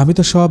 আমি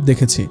তো সব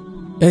দেখেছি।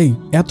 এই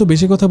এত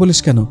বেশি কথা বলিস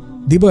কেন,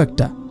 দিব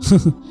একটা।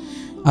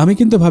 আমি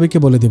কিন্তু ভাবিকে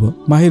বলে দিব।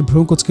 মাহির ভ্রু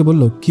কোচকে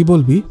বলল, কি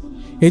বলবি?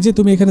 এই যে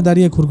তুমি এখানে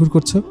দাঁড়িয়ে ঘুরঘুর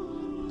করছো।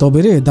 তবে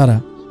রে দাঁড়া।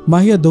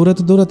 মাহিয়া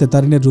দৌড়াতে দৌড়াতে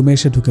তারিনের রুমে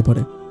এসে ঢুকে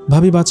পড়ে।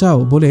 ভাবি বাঁচাও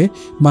বলে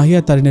মাহিয়া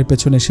তারিনের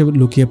পেছনে এসে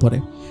লুকিয়ে পড়ে।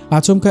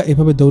 আচমকা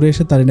এভাবে দৌড়ে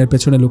এসে তারিনের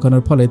পেছনে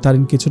লুকানোর ফলে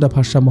তারিন কিছুটা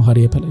ভারসাম্য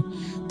হারিয়ে ফেলে।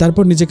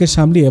 তারপর নিজেকে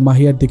সামলিয়ে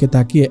মাহিয়ার দিকে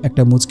তাকিয়ে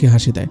একটা মুচকি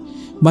হাসি দেয়।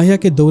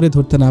 মাহিয়াকে দৌড়ে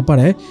ধরতে না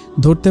পারায়,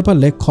 ধরতে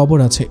পারলে খবর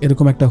আছে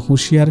এরকম একটা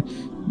হুঁশিয়ার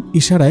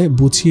ইশারায়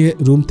বুঝিয়ে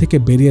রুম থেকে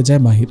বেরিয়ে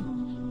যায় মাহির।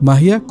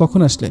 মাহিয়া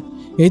কখন আসলে?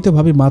 এই তো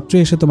ভাবি মাত্র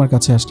এসে তোমার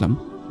কাছে আসলাম।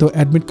 তো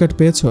অ্যাডমিট কার্ড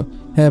পেয়েছো?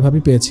 হ্যাঁ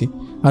ভাবি পেয়েছি।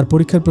 আর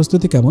পরীক্ষার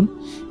প্রস্তুতি কেমন?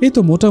 এই তো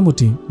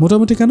মোটামুটি।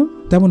 মোটামুটি কেন?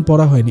 তেমন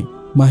পড়া হয়নি।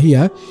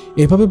 মাহিয়া,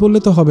 এভাবে বললে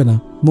তো হবে না,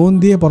 মন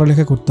দিয়ে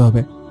পড়ালেখা করতে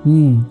হবে।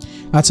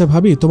 আচ্ছা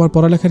ভাবি, তোমার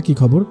পড়ালেখার কি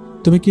খবর?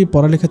 তুমি কি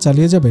পড়ালেখা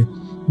চালিয়ে যাবে?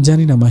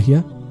 জানি না মাহিয়া।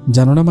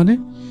 জানো না মানে?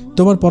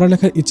 তোমার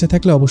পড়ালেখার ইচ্ছা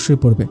থাকলে অবশ্যই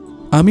পড়বে।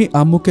 আমি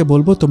আম্মুকে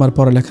বলবো তোমার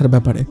পড়ালেখার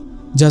ব্যাপারে।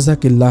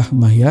 জাজাকিল্লাহ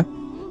মাহিয়া।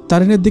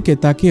 তারিনের দিকে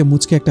তাকিয়ে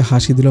মুচকে একটা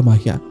হাসি দিল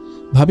মাহিয়া।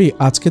 ভাবি,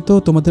 আজকে তো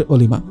তোমাদের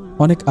অলিমা,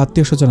 অনেক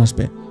আত্মীয় স্বজন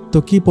আসবে, তো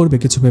কি পড়বে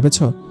কিছু ভেবেছ?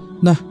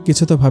 না,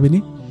 কিছু তো ভাবিনি।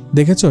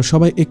 দেখেছ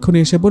সবাই এক্ষুনি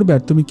এসে পড়বে,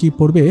 আর তুমি কি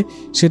পড়বে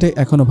সেটাই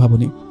এখনো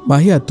ভাবনি।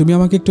 মাহিয়া, তুমি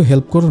আমাকে একটু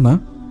হেল্প করো না?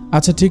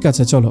 আচ্ছা ঠিক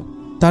আছে চলো।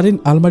 তারিন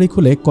আলমারি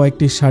খুলে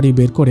কয়েকটি শাড়ি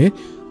বের করে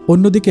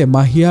অন্যদিকে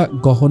মাহিয়া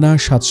গহনা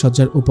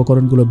সাজসজ্জার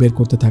উপকরণগুলো বের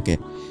করতে থাকে।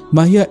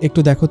 মাহিয়া, একটু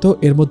দেখো তো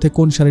এর মধ্যে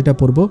কোন শাড়িটা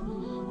পরবো।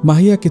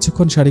 মাহিয়া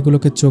কিছুক্ষণ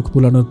শাড়িগুলোকে চোখ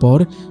বুলানোর পর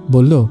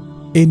বলল,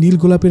 এই নীল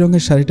গোলাপি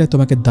রঙের শাড়িটা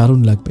তোমাকে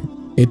দারুণ লাগবে।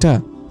 এটা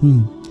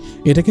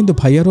এটা কিন্তু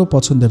ভাইয়ারও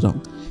পছন্দের রং।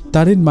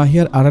 তারিন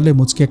মাহিয়ার আড়ালে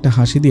মুচকে একটা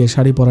হাসি দিয়ে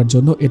শাড়ি পরার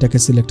জন্য এটাকে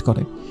সিলেক্ট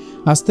করে।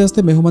 আস্তে আস্তে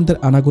মেহমানদের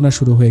আনাগোনা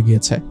শুরু হয়ে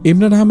গিয়েছে।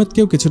 ইমরান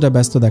আহমেদকেও কিছুটা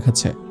ব্যস্ত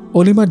দেখাচ্ছে।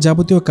 অলিমার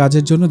যাবতীয়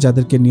কাজের জন্য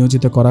যাদেরকে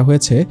নিয়োজিত করা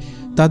হয়েছে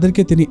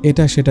তাদেরকে তিনি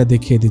এটা সেটা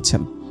দেখিয়ে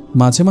দিচ্ছেন।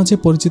 মাঝে মাঝে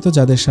পরিচিত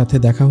যাদের সাথে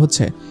দেখা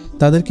হচ্ছে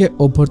তাদেরকে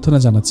অভ্যর্থনা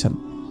জানাচ্ছেন।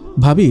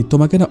 ভাবি,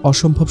 তোমাকে না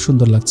অসম্ভব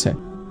সুন্দর লাগছে।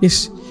 ইস,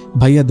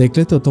 ভাইয়া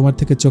দেখলে তো তোমার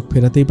থেকে চোখ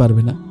ফেরাতেই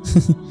পারবে না।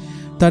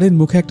 তারিন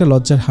মুখে একটা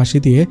লজ্জার হাসি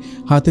দিয়ে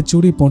হাতে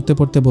চুড়ি পরতে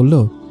পরতে বলল,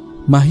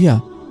 মাহিয়া,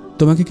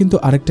 তোমাকে কিন্তু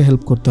আরেকটা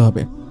হেল্প করতে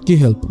হবে। কি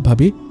হেল্প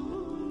ভাবি?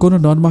 কোনো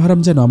নন মাহারাম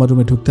যেন আমার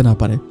রুমে ঢুকতে না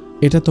পারে,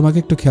 এটা তোমাকে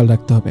একটু খেয়াল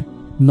রাখতে হবে।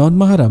 নন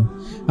মাহারাম?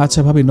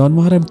 আচ্ছা ভাবি, নন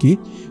মাহারাম কি?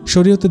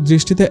 শরীয়তের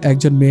দৃষ্টিতে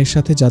একজন মেয়ের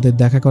সাথে যাদের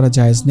দেখা করা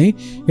জায়েজ নেই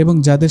এবং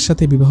যাদের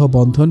সাথে বিবাহ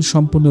বন্ধন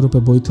সম্পূর্ণরূপে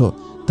বৈধ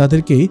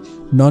তাদেরকেই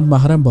নন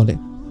মাহারাম বলে।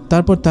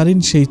 তারপর তারিন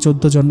সেই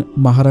 14 জন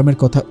মাহারামের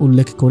কথা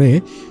উল্লেখ করে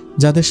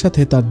যাদের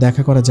সাথে তার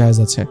দেখা করা জায়েজ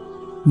আছে।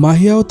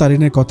 মাহিয়াও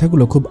তারিনের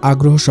কথাগুলো খুব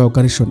আগ্রহ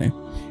সহকারে শোনে।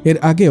 এর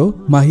আগেও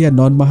মাহিয়া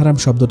নন মাহারাম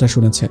শব্দটা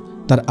শুনেছে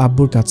তার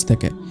আব্বুর কাছ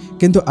থেকে,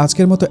 কিন্তু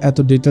আজকের মতো এত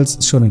ডিটেলস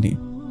শোনেনি।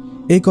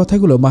 এই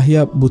কথাগুলো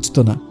মাহিয়া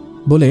বুঝতো না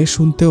বলে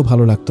শুনতেও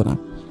ভালো লাগতো না,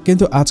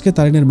 কিন্তু আজকে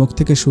তারিনের মুখ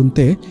থেকে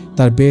শুনতে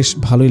তার বেশ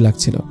ভালোই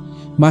লাগছিল।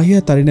 মাহিয়া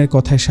তারিনের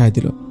কথায় সায়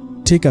দিল।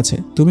 ঠিক আছে,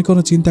 তুমি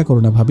কোনো চিন্তা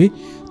করো না ভাবি,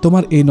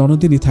 তোমার এই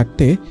ননদিনী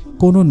থাকতে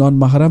কোনো নন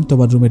মাহারাম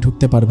তোমার রুমে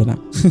ঢুকতে পারবে না।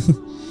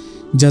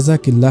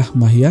 জাজাকিল্লাহ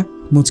মাহিয়া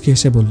মুচকি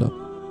হেসে বলল।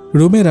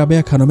 রুমে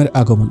রাবেয়া খানমের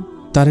আগমন।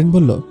 তারিন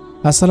বলল,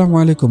 আসসালামু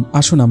আলাইকুম,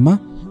 আসুন আম্মা।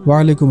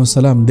 ওয়ালাইকুম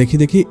আসসালাম। দেখি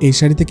দেখি এই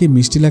শাড়িতে কি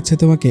মিষ্টি লাগছে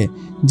তোমাকে।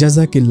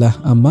 জাজাকিল্লাহ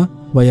আম্মা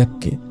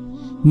ওয়ায়াক্কে।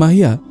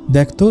 মাহিয়া,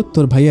 দেখতো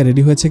তোর ভাইয়া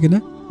রেডি হয়েছে কিনা।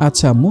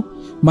 আচ্ছা আম্মু।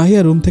 মাহিয়া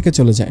রুম থেকে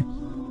চলে যায়।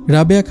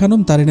 রাবেয়া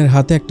খানম তারিনের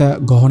হাতে একটা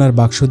গহনার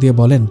বাক্স দিয়ে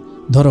বলেন,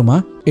 ধরো মা,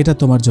 এটা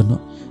তোমার জন্য।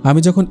 আমি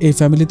যখন এই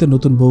ফ্যামিলিতে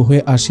নতুন বউ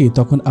হয়ে আসি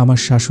তখন আমার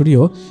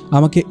শাশুড়িও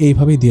আমাকে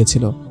এইভাবেই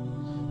দিয়েছিল।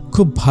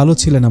 খুব ভালো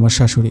ছিলেন আমার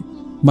শাশুড়ি।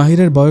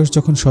 মাহিরের বয়স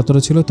যখন 17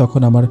 ছিল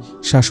তখন আমার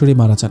শাশুড়ি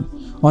মারা যান।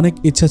 অনেক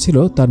ইচ্ছা ছিল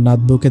তার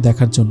নাতবউকে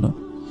দেখার জন্য,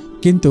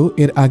 কিন্তু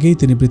এর আগেই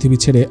তিনি পৃথিবী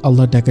ছেড়ে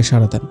আল্লাহর ডাকে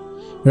সাড়া দেন।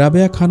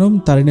 রাবেয়া খানম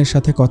তারিনের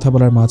সাথে কথা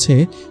বলার মাঝে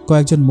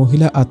কয়েকজন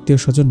মহিলা আত্মীয়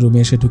স্বজন রুমে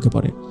এসে ঢুকে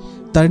পড়ে।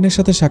 তারিনের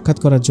সাথে সাক্ষাৎ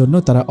করার জন্য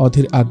তারা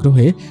অধীর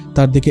আগ্রহে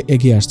তার দিকে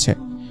এগিয়ে আসছে।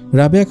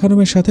 রাবেয়া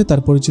খানমের সাথে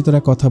তার পরিচিতরা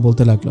কথা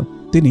বলতে লাগলো।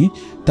 তিনি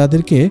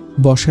তাদেরকে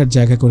বসার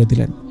জায়গা করে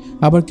দিলেন।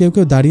 আবার কেউ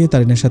কেউ দাঁড়িয়ে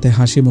তারিনের সাথে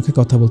হাসি মুখে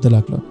কথা বলতে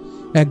লাগলো।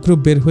 এক গ্রুপ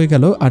বের হয়ে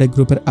গেল, আরেক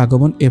গ্রুপের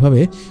আগমন।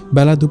 এভাবে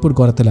বেলা দুপুর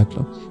গড়াতে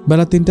লাগলো।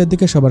 বেলা 3টার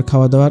দিকে সবার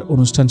খাওয়া দাওয়ার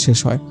অনুষ্ঠান শেষ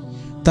হয়।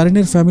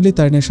 তারিনের ফ্যামিলি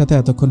তারিনের সাথে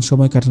এতক্ষণ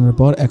সময় কাটানোর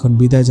পর এখন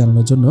বিদায়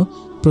জানানোর জন্য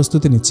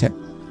প্রস্তুতি নিচ্ছে।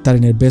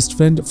 তারিনের বেস্ট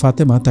ফ্রেন্ড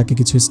ফাতেমা তাকে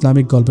কিছু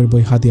ইসলামিক গল্পের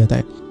বই হাদিয়া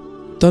দেয়।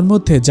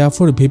 তন্মধ্যে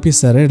জাফর ভিপি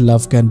স্যারের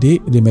লাভ ক্যান্ডি,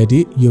 রিমেডি,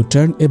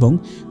 ইউটার্ন এবং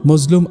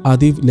মজলুম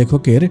আদিব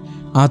লেখকের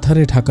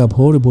আধারে ঢাকা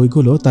ভোর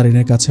বইগুলো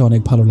তারিনের কাছে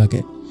অনেক ভালো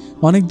লাগে।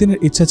 অনেক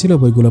দিনের ইচ্ছা ছিল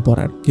বইগুলো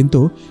পড়ার, কিন্তু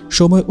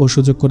সময় ও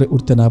সুযোগ করে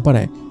উঠতে না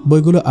পারায়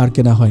বইগুলো আর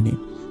কেনা হয়নি।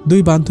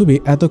 দুই বান্ধবী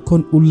এতক্ষণ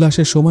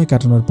উল্লাসে সময়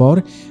কাটানোর পর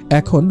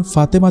এখন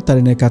ফাতেমা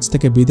তারিনের কাছ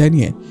থেকে বিদায়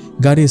নিয়ে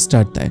গাড়ি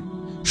স্টার্ট দেয়।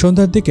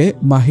 সন্ধ্যার দিকে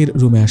মাহির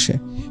রুমে আসে।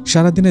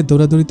 সারাদিনের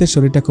দৌড়াদৌড়িতে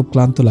শরীরটা খুব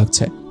ক্লান্ত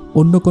লাগছে।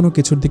 অন্য কোনো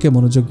কিছুর দিকে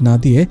মনোযোগ না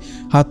দিয়ে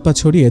হাত পা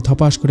ছড়িয়ে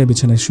ধপাস করে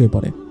বিছানায় শুয়ে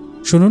পড়ে।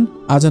 শুনুন,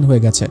 আজান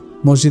হয়ে গেছে,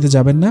 মসজিদে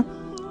যাবেন না?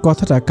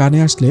 কথাটা কানে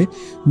আসলে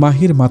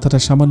মাহির মাথাটা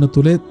সামান্য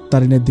তুলে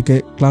তারিনের দিকে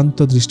ক্লান্ত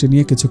দৃষ্টি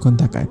নিয়ে কিছুক্ষণ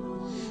তাকায়।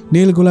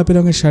 নীল গোলাপি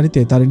রঙের শাড়িতে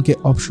তারিনকে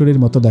অপসরীর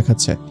মতো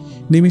দেখাচ্ছে।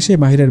 নিমিষে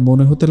মাহিরের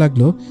মনে হতে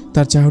লাগলো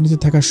তার চাহনিতে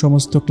থাকা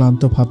সমস্ত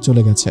ক্লান্ত ভাব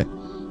চলে গেছে।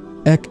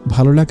 এক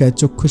ভালো লাগায়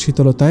চক্ষু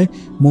শীতলতায়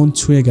মন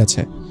ছুঁয়ে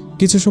গেছে।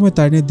 কিছু সময়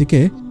তারিনের দিকে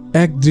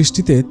এক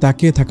দৃষ্টিতে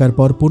তাকিয়ে থাকার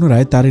পর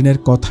পুনরায় তারিনের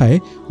কথায়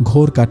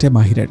ঘোর কাটে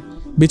মাহিরের।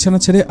 বিছানা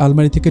ছেড়ে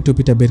আলমারি থেকে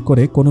টুপিটা বের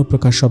করে কোনো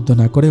প্রকার শব্দ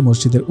না করে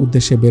মসজিদের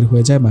উদ্দেশ্যে বের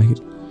হয়ে যায় মাহির।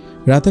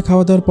 রাতে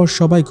খাওয়া দাওয়ার পর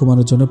সবাই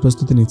ঘুমানোর জন্য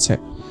প্রস্তুতি নিচ্ছে।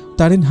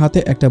 তারিন হাতে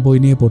একটা বই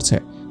নিয়ে পড়ছে।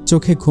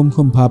 চোখে ঘুম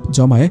ঘুম ভাব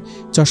জমায়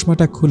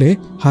চশমাটা খুলে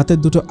হাতের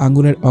দুটো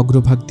আঙ্গুলের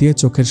অগ্রভাগ দিয়ে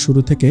চোখের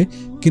শুরু থেকে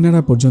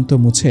কিনারা পর্যন্ত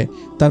মুছে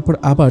তারপর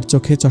আবার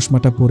চোখে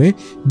চশমাটা পরে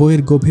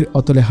বইয়ের গভীর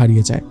অতলে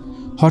হারিয়ে যায়।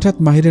 হঠাৎ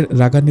মাহিরের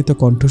রাগান্বিত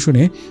কণ্ঠ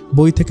শুনে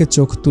বই থেকে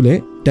চোখ তুলে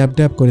ড্যাব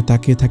ড্যাব করে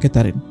তাকিয়ে থাকে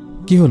তারিন।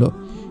 কি হলো,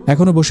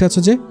 এখনো বসে আছো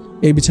যে?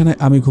 এই বিছানায়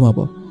আমি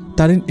ঘুমাবো।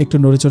 তারিন একটু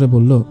নড়েচড়ে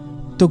বলল,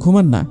 তো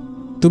ঘুমান না,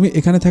 তুমি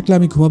এখানে থাকলে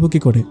আমি ঘুমাবো কি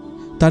করে?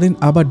 তারিন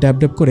আবার ড্যাব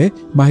ড্যাব করে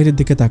মাহিরের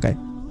দিকে তাকায়।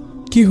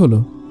 কি হলো?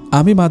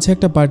 আমি মাঝে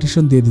একটা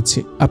পার্টিশন দিয়ে দিচ্ছি,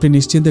 আপনি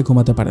নিশ্চিন্তে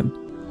ঘুমাতে পারেন।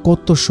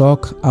 কত শখ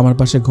আমার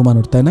পাশে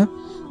ঘুমানোর, তাই না?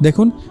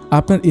 দেখুন,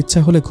 আপনার ইচ্ছা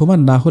হলে ঘুমান,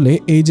 না হলে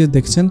এই যে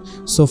দেখছেন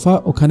সোফা,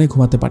 ওখানে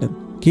ঘুমাতে পারেন।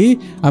 কি,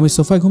 আমি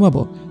সোফায়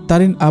ঘুমাবো?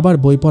 তারিন আবার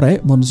বই পড়ায়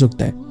মনোযোগ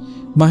দেয়।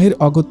 মাহির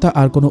অগত্যা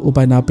আর কোনো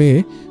উপায় না পেয়ে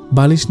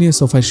বালিশ নিয়ে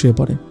সোফায় শুয়ে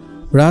পড়ে।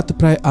 রাত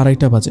প্রায়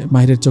 2:30 বাজে।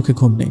 মাহিরের চোখে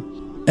ঘুম নেই।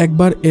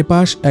 একবার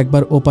এপাশ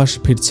একবার ওপাশ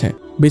ফিরছে।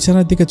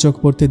 বিছানার দিকে চোখ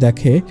পড়তে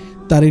দেখে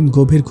তারিন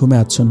গভীর ঘুমে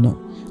আচ্ছন্ন।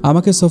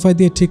 আমাকে সোফায়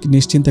দিয়ে ঠিক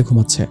নিশ্চিন্তে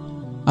ঘুমাচ্ছে।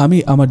 আমি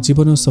আমার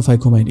জীবনেও সোফায়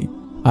ঘুমাইনি,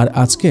 আর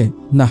আজকে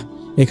না,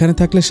 এখানে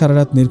থাকলে সারা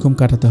রাত নির্ঘুম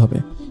কাটাতে হবে।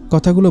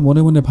 কথাগুলো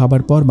মনে মনে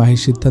ভাবার পর মাহির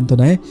সিদ্ধান্ত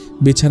নেয়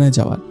বিছানায়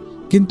যাওয়ার,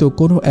 কিন্তু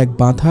কোনো এক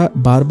বাধা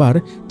বারবার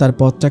তার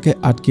পথটাকে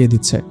আটকিয়ে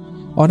দিচ্ছে।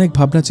 অনেক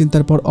ভাবনা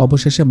চিন্তার পর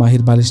অবশেষে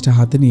মাহির বালিশটা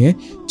হাতে নিয়ে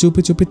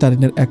চুপি চুপি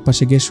তারিনের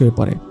একপাশে গিয়ে শুয়ে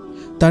পড়ে।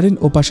 তারিন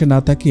ওপাশে না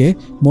তাকিয়ে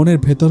মনের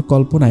ভেতর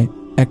কল্পনায়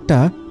একটা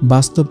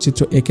বাস্তব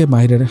চিত্র এঁকে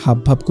মাহিরের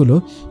হাবভাবগুলো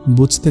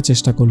বুঝতে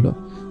চেষ্টা করল।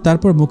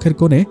 তারপর মুখের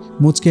কোণে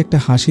মুচকি একটা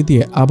হাসি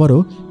দিয়ে আবারও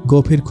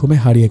গভীর ঘুমে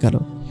হারিয়ে গেল।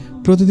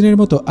 প্রতিদিনের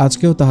মতো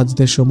আজকেও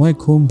তাহাজ্জুদের সময়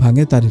ঘুম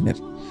ভাঙে তারিনের।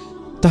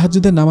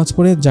 তাহাজ্জুদের নামাজ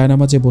পড়ে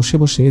জায়নামাজে বসে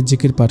বসে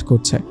জিকির পাঠ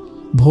করছে।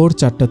 ভোর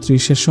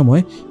 4:30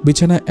 সময়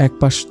বিছানায় এক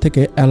পাশ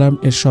থেকে অ্যালার্ম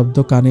এর শব্দ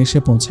কানে এসে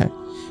পৌঁছায়।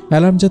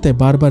 অ্যালার্ম যাতে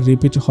বারবার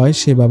রিপিট হয়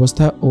সে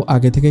ব্যবস্থা ও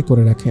আগে থেকে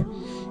করে রাখে।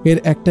 এর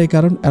একটাই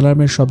কারণ,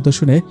 অ্যালার্মের শব্দ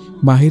শুনে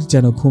মাহির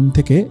যেন ঘুম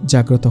থেকে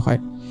জাগ্রত হয়।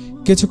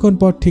 কিছুক্ষণ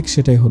পর ঠিক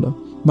সেটাই হলো।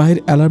 মাহির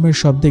অ্যালার্মের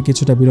শব্দে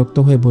কিছুটা বিরক্ত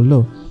হয়ে বলল,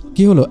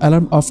 কি হলো,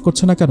 অ্যালার্ম অফ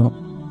করছো না কেন?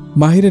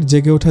 মাহিরের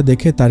জেগে ওঠা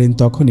দেখে তারিন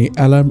তখনই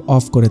অ্যালার্ম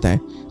অফ করে দেয়।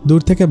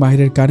 দূর থেকে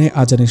মাহিরের কানে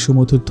আজানের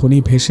সুমধুর ধ্বনি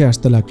ভেসে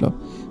আসতে লাগলো।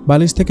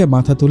 বালিশ থেকে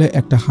মাথা তুলে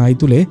একটা হাই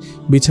তুলে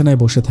বিছানায়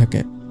বসে থাকে।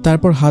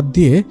 তারপর হাত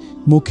দিয়ে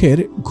মুখের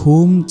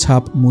ঘুম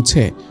ছাপ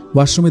মুছে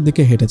ওয়াশরুমের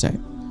দিকে হেঁটে যায়।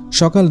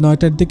 সকাল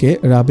 9টার দিকে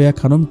রাবেয়া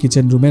খানম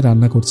কিচেন রুমে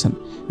রান্না করছেন।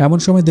 এমন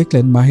সময়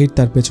দেখলেন মাহির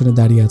তার পেছনে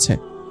দাঁড়িয়ে আছে।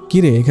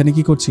 কিরে, এখানে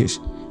কি করছিস?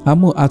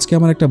 আম্মু, আজকে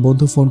আমার একটা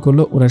বন্ধু ফোন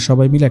করলো, ওরা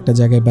সবাই মিলে একটা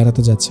জায়গায়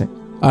বেড়াতে যাচ্ছে,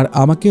 আর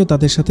আমাকেও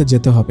তাদের সাথে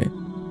যেতে হবে।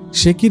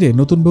 সে কিরে,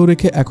 নতুন বউ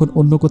রেখে এখন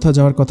অন্য কোথাও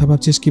যাওয়ার কথা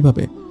ভাবছিস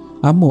কিভাবে?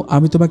 আম্মু,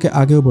 আমি তোমাকে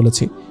আগেও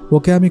বলেছি,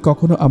 ওকে আমি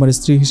কখনো আমার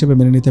স্ত্রী হিসেবে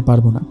মেনে নিতে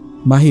পারবো না।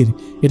 মাহির,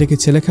 এটা কি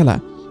ছেলে খেলা?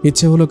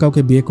 ইচ্ছে হলো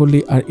কাউকে বিয়ে করলি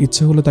আর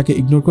ইচ্ছে হলো তাকে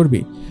ইগনোর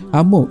করবি?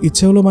 আম্মু,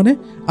 ইচ্ছে হলো মানে?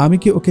 আমি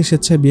কি ওকে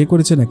স্বেচ্ছায় বিয়ে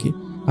করেছে নাকি?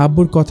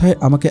 আব্বুর কথায়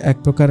আমাকে এক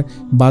প্রকার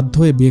বাধ্য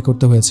হয়ে বিয়ে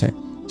করতে হয়েছে,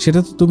 সেটা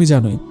তো তুমি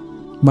জানোই।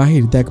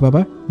 মাহির, দেখ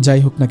বাবা,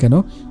 যাই হোক না কেন,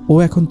 ও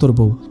এখন তোর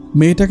বউ।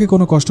 মেয়েটাকে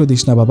কোনো কষ্ট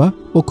দিস না বাবা,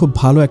 ও খুব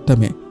ভালো একটা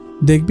মেয়ে।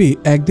 দেখবি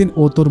একদিন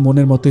ও তোর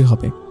মনের মতোই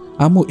হবে।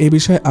 আম্মু, এ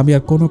বিষয়ে আমি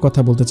আর কোনো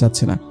কথা বলতে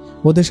চাচ্ছি না।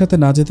 ওদের সাথে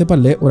না যেতে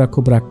পারলে ওরা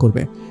খুব রাগ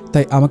করবে,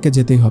 তাই আমাকে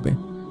যেতেই হবে।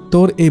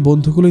 তোর এই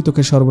বন্ধুগুলোই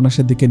তোকে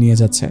সর্বনাশের দিকে নিয়ে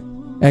যাচ্ছে।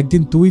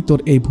 একদিন তুই তোর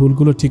এই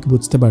ভুলগুলো ঠিক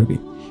বুঝতে পারবি।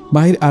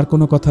 মাহির আর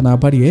কোনো কথা না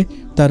বাড়িয়ে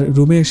তার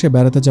রুমে এসে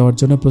বেড়াতে যাওয়ার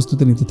জন্য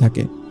প্রস্তুতি নিতে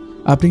থাকে।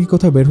 আপনি কি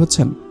কোথাও বের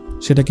হচ্ছেন?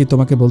 সেটা কি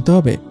তোমাকে বলতে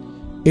হবে?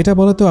 এটা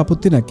বলাতেও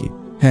আপত্তি নাকি?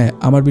 হ্যাঁ,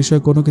 আমার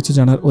বিষয়ে কোনো কিছু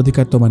জানার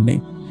অধিকার তোমার নেই।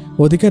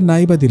 অধিকার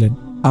নাই বা দিলেন,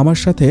 আমার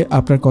সাথে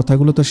আপনার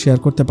কথাগুলো তো শেয়ার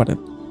করতে পারেন।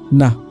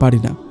 না, পারি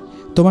না।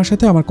 তোমার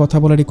সাথে আমার কথা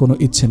বলারই কোনো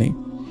ইচ্ছে নেই।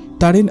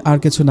 তারিন আর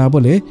কিছু না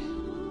বলে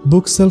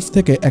বুক সেলফ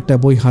থেকে একটা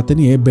বই হাতে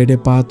নিয়ে বেডে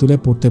পা তুলে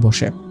পড়তে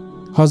বসে।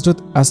 হজরত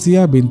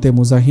আসিয়া বিনতে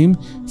মুজাহিম,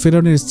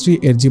 ফিরৌনের স্ত্রী,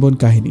 এর জীবন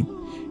কাহিনী।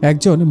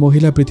 একজন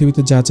মহিলা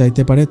পৃথিবীতে যা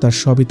চাইতে পারে তার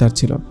সবই তার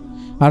ছিল।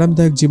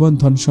 আরামদায়ক জীবন,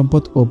 ধন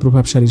সম্পদ ও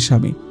প্রভাবশালী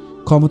স্বামী,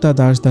 ক্ষমতা,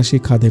 দাস দাসী,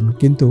 খাদেম।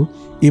 কিন্তু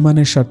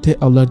ইমানের স্বার্থে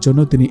আল্লাহর জন্য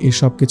তিনি এই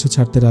সব কিছু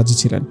ছাড়তে রাজি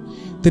ছিলেন।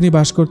 তিনি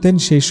বাস করতেন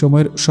সেই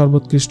সময়ের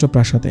সর্বোৎকৃষ্ট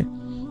প্রাসাদে।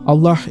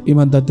 আল্লাহ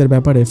ইমানদারদের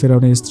ব্যাপারে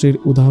ফিরৌনের স্ত্রীর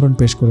উদাহরণ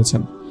পেশ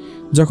করেছেন।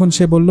 যখন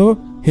সে বলল,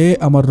 হে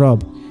আমার রব,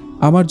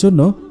 আমার জন্য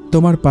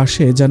তোমার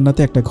পাশে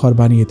জান্নাতে একটা ঘর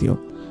বানিয়ে দিও।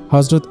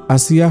 হজরত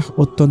আসিয়াহ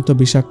অত্যন্ত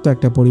বিষাক্ত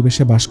একটা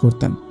পরিবেশে বাস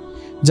করতেন,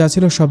 যা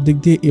ছিল সব দিক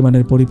দিয়ে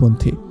ইমানের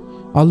পরিপন্থী।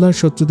 আল্লাহর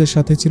শত্রুদের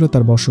সাথে ছিল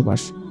তার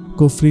বসবাস।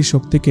 কুফরি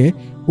শক্তিকে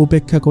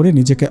উপেক্ষা করে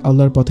নিজেকে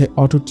আল্লাহর পথে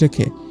অটুট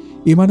রেখে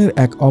ইমানের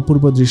এক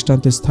অপূর্ব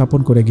দৃষ্টান্ত স্থাপন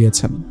করে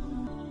গিয়েছেন।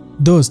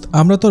 দোস্ত,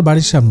 আমরা তোর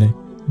বাড়ির সামনে,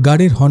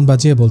 গাড়ির হর্ন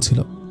বাজিয়ে বলছিল।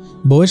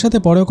 বউয়ের সাথে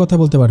পরেও কথা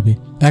বলতে পারবি,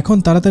 এখন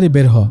তাড়াতাড়ি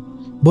বের হ,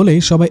 বলেই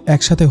সবাই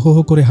একসাথে হো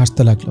হো করে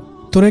হাসতে লাগলো।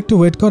 তোরা একটু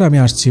ওয়েট কর, আমি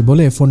আসছি,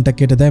 বলে ফোনটা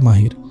কেটে দেয়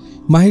মাহির।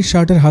 মাহির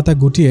শার্টের হাতা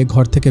গুটিয়ে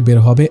ঘর থেকে বের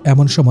হবে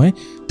এমন সময়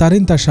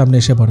তারিন তার সামনে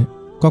এসে পড়ে।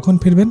 কখন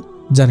ফিরবেন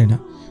জানি না,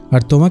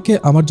 আর তোমাকে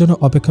আমার জন্য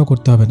অপেক্ষা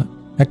করতে হবে না,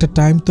 একটা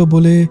টাইম তো,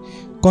 বলে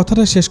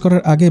কথাটা শেষ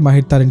করার আগে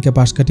মাহির তারিনকে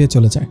পাশ কাটিয়ে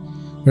চলে যায়।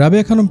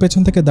 রাবেয়া খানম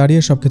পেছন থেকে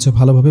দাঁড়িয়ে সবকিছু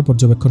ভালোভাবে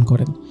পর্যবেক্ষণ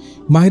করেন।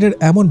 মাহিরের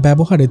এমন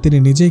ব্যবহারে তিনি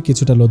নিজেই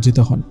কিছুটা লজ্জিত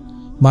হন।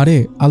 মারে,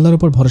 আল্লাহর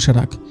উপর ভরসা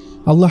রাখ,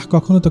 আল্লাহ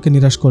কখনো তোকে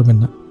নিরাশ করবেন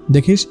না,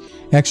 দেখিস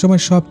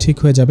একসময় সব ঠিক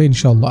হয়ে যাবে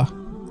ইনশাআল্লাহ।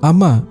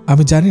 আম্মা,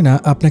 আমি জানি না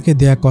আপনাকে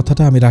দেয়া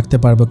কথাটা আমি রাখতে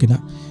পারবো কিনা,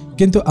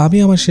 কিন্তু আমি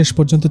আমার শেষ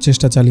পর্যন্ত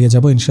চেষ্টা চালিয়ে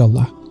যাব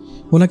ইনশাআল্লাহ।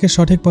 ওনাকে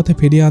সঠিক পথে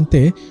ফিরিয়ে আনতে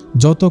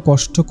যত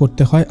কষ্ট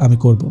করতে হয় আমি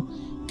করব,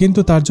 কিন্তু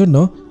তার জন্য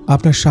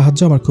আপনার সাহায্য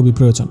আমার খুবই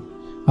প্রয়োজন।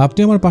 আপনি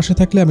আমার পাশে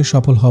থাকলে আমি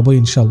সফল হব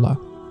ইনশাআল্লাহ।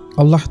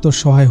 আল্লাহ তোর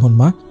সহায় হন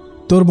মা,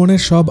 তোর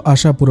মনের সব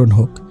আশা পূরণ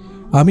হোক।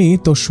 আমি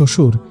তোর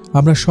শ্বশুর,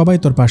 আমরা সবাই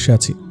তোর পাশে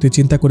আছি, তুই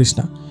চিন্তা করিস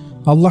না।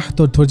 আল্লাহ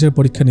তোর ধৈর্যের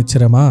পরীক্ষা নিচ্ছে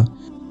রে মা।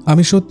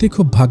 আমি সত্যি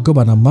খুব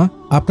ভাগ্যবান আম্মা,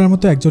 আপনার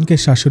মতো একজনকে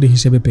শাশুড়ি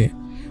হিসেবে পেয়ে।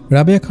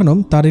 রাবেয়া খানম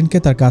তারিনকে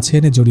তার কাছে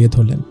এনে জড়িয়ে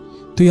ধরলেন।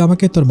 তুই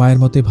আমাকে তোর মায়ের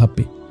মতোই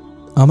ভাববি,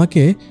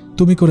 আমাকে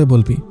তুমি করে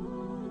বলবি।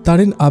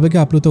 তারিন আবেগে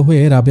আপ্লুত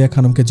হয়ে রাবেয়া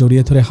খানমকে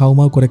জড়িয়ে ধরে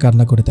হাউমাউ করে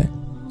কান্না করে দেয়।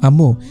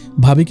 আম্মু,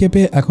 ভাবিকে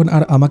পেয়ে এখন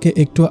আর আমাকে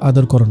একটু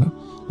আদর করো না,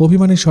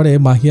 অভিমানী স্বরে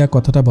মাহিয়া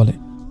কথাটা বলে।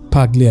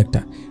 পাগলি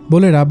একটা,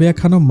 বলে রাবেয়া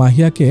খানম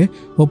মাহিয়াকে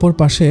ওপর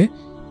পাশে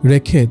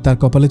রেখে তার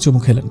কপালে চুমু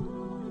খেলেন।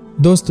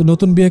 দোস্ত,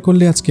 নতুন বিয়ে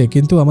করলে আজকে,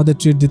 কিন্তু আমাদের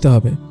ট্রিট দিতে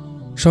হবে।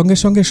 সঙ্গে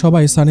সঙ্গে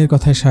সবাই সানির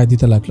কথায় সায়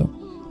দিতে লাগলো।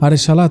 আরে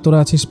শালা, তোরা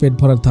আছিস পেট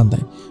ভরার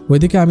ধান্দায়,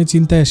 ওইদিকে আমি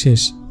চিন্তায়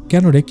শেষ।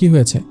 কেন রে, কি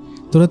হয়েছে?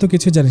 তোরা তো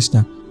কিছু জানিস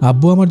না,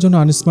 আব্বু আমার জন্য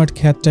আনস্মার্ট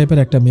খ্যাত টাইপের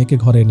একটা মেয়েকে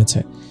ঘরে এনেছে।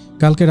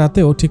 কালকে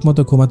রাতেও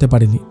ঠিকমতো ঘুমাতে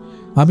পারিনি।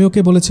 আমি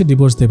ওকে বলেছি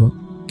ডিভোর্স দেব,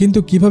 কিন্তু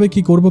কিভাবে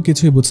কি করব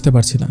কিছুই বুঝতে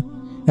পারছি না।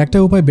 একটা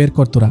উপায় বের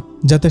কর তোরা,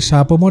 যাতে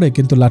সাপও মরে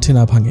কিন্তু লাঠি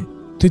না ভাঙে।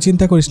 তুই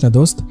চিন্তা করিস না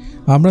দোস্ত,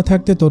 আমরা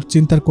থাকতে তোর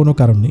চিন্তার কোনো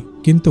কারণ নেই,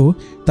 কিন্তু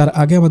তার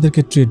আগে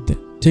আমাদেরকে ট্রিট দে।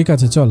 ঠিক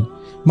আছে চল।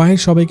 মাহির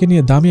সবাইকে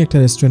নিয়ে দামি একটা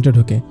রেস্টুরেন্টে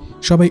ঢোকে।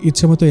 সবাই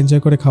ইচ্ছে মতো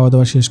এনজয় করে খাওয়া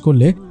দাওয়া শেষ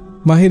করলে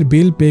মাহির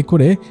বিল পে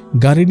করে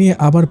গাড়ি নিয়ে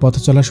আবার পথ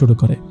চলা শুরু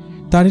করে।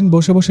 তারিন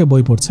বসে বসে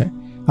বই পড়ছে।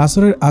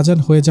 আসরের আজান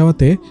হয়ে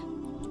যাওয়াতে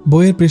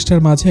বইয়ের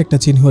পৃষ্ঠার মাঝে একটা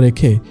চিহ্ন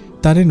রেখে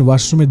তারিন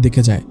ওয়াশরুমের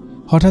দিকে যায়।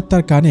 হঠাৎ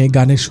তার কানে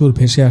গানের সুর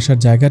ভেসে আসার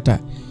জায়গাটা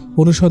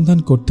অনুসন্ধান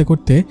করতে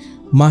করতে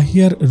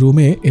মাহিয়ার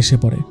রুমে এসে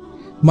পড়ে।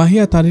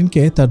 মাহিয়া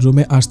তারিনকে তার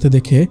রুমে আসতে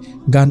দেখে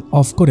গান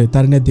অফ করে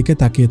তারিনের দিকে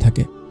তাকিয়ে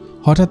থাকে।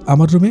 হঠাৎ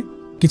আমার রুমে?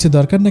 কিছু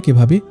দরকার নাকি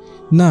ভাবি?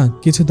 না,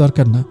 কিছু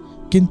দরকার না,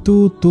 কিন্তু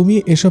তুমি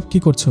এসব কি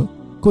করছো?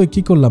 কই,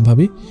 কি করলাম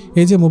ভাবি?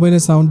 এই যে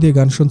মোবাইলের সাউন্ড দিয়ে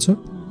গান শুনছো।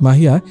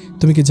 মাহিয়া,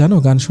 তুমি কি জানো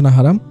গান শোনা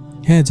হারাম?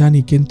 হ্যাঁ জানি,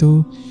 কিন্তু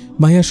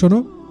মাহিয়া শোনো,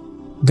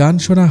 গান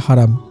শোনা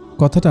হারাম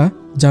কথাটা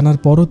জানার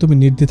পরও তুমি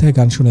নির্দ্বিধায়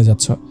গান শুনে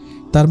যাচ্ছ,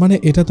 তার মানে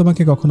এটা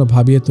তোমাকে কখনো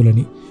ভাবিয়ে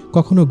তোলেনি,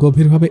 কখনো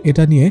গভীরভাবে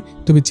এটা নিয়ে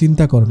তুমি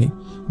চিন্তা করনি।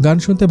 গান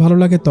শুনতে ভালো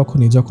লাগে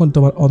তখনই যখন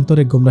তোমার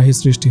অন্তরে গোমরাহি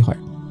সৃষ্টি হয়।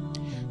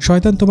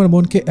 শয়তান তোমার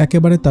মনকে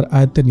একেবারে তার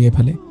আয়ত্তে নিয়ে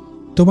ফেলে,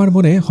 তোমার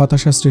মনে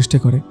হতাশা সৃষ্টি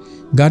করে,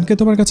 গানকে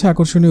তোমার কাছে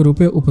আকর্ষণীয়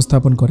রূপে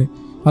উপস্থাপন করে,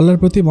 আল্লাহর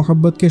প্রতি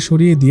মহব্বতকে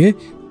সরিয়ে দিয়ে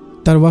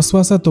তার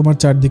ওয়াসওয়াসা তোমার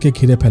চারদিকে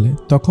ঘিরে ফেলে।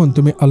 তখন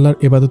তুমি আল্লাহর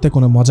ইবাদতে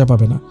কোনো মজা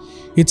পাবে না,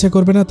 ইচ্ছে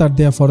করবে না তার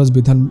দেয়া ফরজ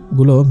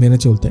বিধানগুলো মেনে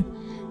চলতে।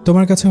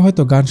 তোমার কাছে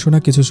হয়তো গান শোনা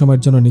কিছু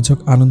সময়ের জন্য নিছক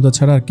আনন্দ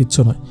ছাড়া আর কিচ্ছু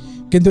নয়,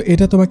 কিন্তু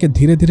এটা তোমাকে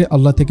ধীরে ধীরে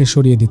আল্লাহ থেকে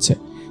সরিয়ে দিচ্ছে।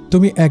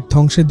 তুমি এক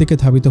ধ্বংসের দিকে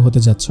ধাবিত হতে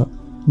যাচ্ছ।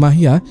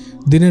 মাহিয়া,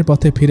 দিনের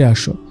পথে ফিরে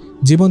আসো।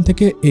 জীবন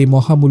থেকে এই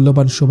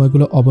মহামূল্যবান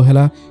সময়গুলো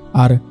অবহেলা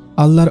আর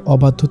আল্লাহর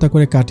অবাধ্যতা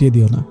করে কাটিয়ে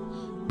দিও না।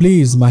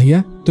 প্লিজ মাহিয়া,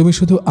 তুমি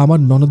শুধু আমার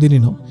ননদিনী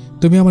নও,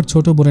 তুমি আমার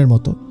ছোট বোনের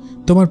মতো।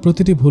 তোমার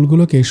প্রতিটি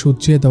ভুলগুলোকে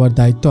শুধরিয়ে দেওয়ার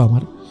দায়িত্ব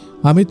আমার।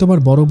 আমি তোমার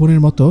বড়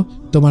বোনের মতো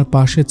তোমার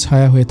পাশে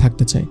ছায়া হয়ে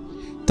থাকতে চাই।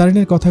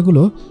 তারিনের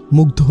কথাগুলো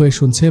মুগ্ধ হয়ে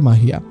শুনছে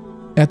মাহিয়া।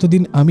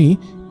 এতদিন আমি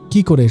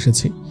কি করে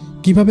এসেছি?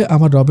 কিভাবে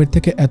আমার রবের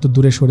থেকে এত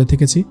দূরে সরে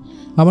থেকেছি?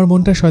 আমার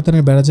মনটা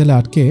শয়তানের বেড়াজালে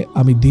আটকে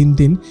আমি দিন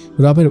দিন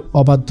রবের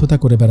অবাধ্যতা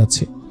করে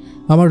বেড়াচ্ছি।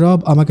 আমার রব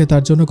আমাকে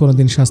তার জন্য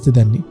কোনোদিন শাস্তি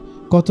দেননি।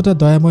 কতটা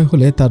দয়াময়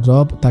হলে তার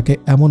রব তাকে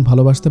এমন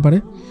ভালোবাসতে পারে?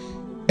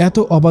 এত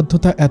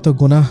অবাধ্যতা, এত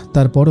গুনাহ,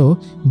 তারপরও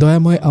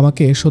দয়াময়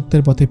আমাকে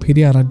সত্যের পথে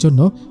ফিরিয়ে আনার জন্য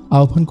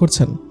আহ্বান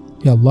করছেন।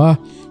 হে আল্লাহ,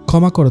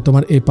 ক্ষমা করো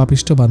তোমার এই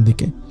পাপিষ্ঠ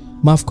বান্দিকে,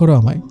 মাফ করো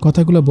আমায়।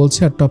 কথাগুলো বলছে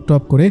আর টপ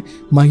টপ করে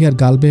মাহিয়ার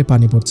গাল বেয়ে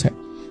পানি পড়ছে।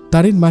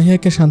 তারিন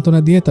মাহিয়াকে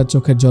সান্ত্বনা দিয়ে তার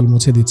চোখের জল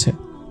মুছে দিচ্ছে।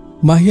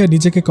 মাহিয়া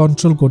নিজেকে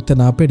কন্ট্রোল করতে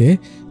না পেরে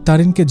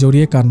তারিনকে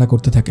জড়িয়ে কান্না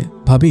করতে থাকে।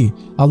 ভাবি,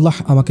 আল্লাহ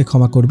আমাকে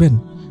ক্ষমা করবেন,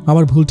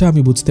 আমার ভুলটা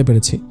আমি বুঝতে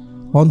পেরেছি।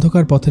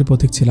 অন্ধকার পথের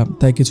পথিক ছিলাম,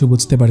 তাই কিছু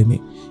বুঝতে পারিনি,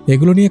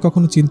 এগুলো নিয়ে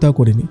কখনো চিন্তাও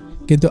করিনি,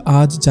 কিন্তু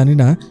আজ জানি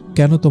না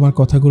কেন তোমার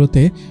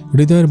কথাগুলোতে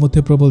হৃদয়ের মধ্যে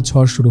প্রবল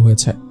ঝড় শুরু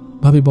হয়েছে।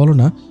 ভাবি, বলো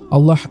না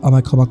আল্লাহ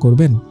আমায় ক্ষমা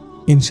করবেন।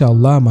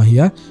 ইনশাআল্লাহ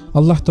মাহিয়া,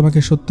 আল্লাহ তোমাকে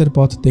সত্যের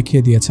পথ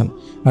দেখিয়ে দিয়েছেন,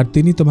 আর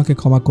তিনি তোমাকে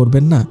ক্ষমা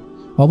করবেন না?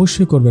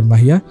 অবশ্যই করবেন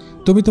মাহিয়া।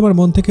 তুমি তোমার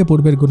মন থেকে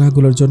পূর্বের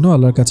গুনাহগুলোর জন্য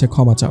আল্লাহর কাছে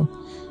ক্ষমা চাও,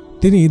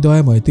 তিনি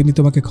দয়াময়, তিনি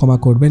তোমাকে ক্ষমা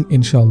করবেন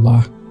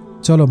ইনশাআল্লাহ।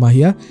 চলো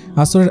মাহিয়া,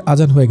 আসরের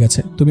আজান হয়ে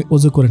গেছে, তুমি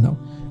ওযু করে নাও,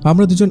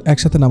 আমরা দুজন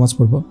একসাথে নামাজ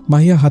পড়ব।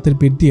 মাহিয়া হাতের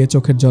পিঠ দিয়ে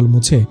চোখের জল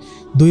মুছে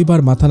 2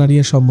 বার মাথা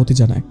নাড়িয়ে সম্মতি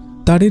জানায়।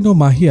 তারিন ও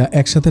মাহিয়া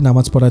একসাথে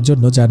নামাজ পড়ার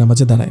জন্য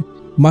জায়নামাজে দাঁড়ায়।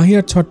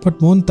 মাহিয়ার ছটফট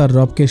মন তার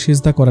রবকে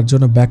সিজদা করার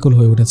জন্য ব্যাকুল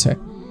হয়ে উঠেছে।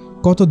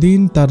 কতদিন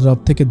তার রব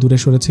থেকে দূরে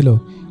সরেছিল,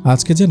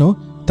 আজকে যেন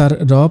তার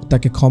রব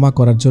তাকে ক্ষমা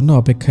করার জন্য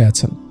অপেক্ষায়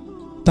আছেন,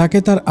 তাকে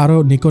তার আরও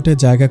নিকটে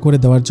জায়গা করে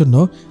দেওয়ার জন্য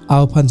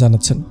আহ্বান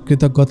জানাচ্ছেন।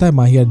 কৃতজ্ঞতায়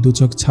মাহিয়ার 2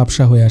 চোখ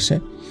ঝাপসা হয়ে আসে।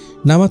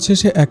 নামাজ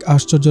শেষে এক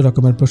আশ্চর্য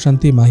রকমের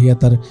প্রশান্তি মাহিয়া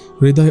তার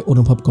হৃদয়ে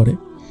অনুভব করে।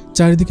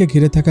 চারিদিকে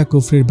ঘিরে থাকা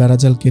কুফরির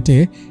বেড়াজাল কেটে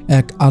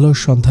এক আলোর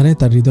সন্ধানে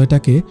তার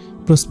হৃদয়টাকে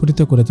প্রস্ফুটিত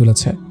করে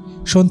তুলেছে।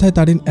 সন্ধ্যায়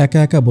তারিন একা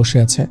একা বসে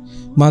আছে,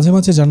 মাঝে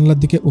মাঝে জানালার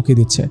দিকে উকি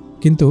দিচ্ছে,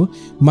 কিন্তু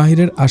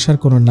মাহিরের আসার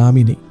কোনো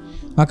নামই নেই।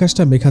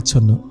 আকাশটা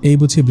মেঘাচ্ছন্ন, এই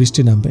বুঝি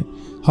বৃষ্টি নামবে।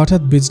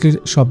 হঠাৎ বিজলির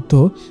শব্দ,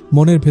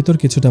 মনের ভেতর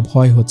কিছুটা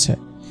ভয় হচ্ছে।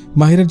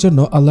 মাহিরের জন্য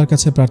আল্লাহর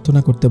কাছে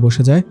প্রার্থনা করতে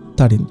বসে যায়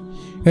তারিন।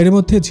 এর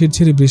মধ্যে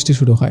ঝিরঝিরি বৃষ্টি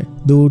শুরু হয়।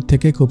 দূর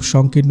থেকে খুব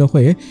সংকীর্ণ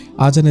হয়ে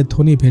আজানের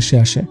ধ্বনি ভেসে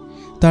আসে।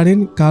 তারিন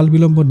কাল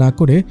বিলম্ব না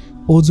করে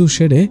অজু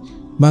সেরে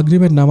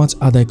মাগরিবের নামাজ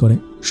আদায় করে।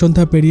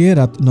 সন্ধ্যা পেরিয়ে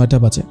রাত 9টা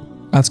বাজে।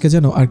 আজকে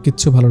যেন আর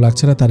কিচ্ছু ভালো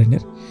লাগছে না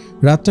তারিনের।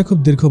 রাতটা খুব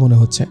দীর্ঘ মনে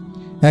হচ্ছে।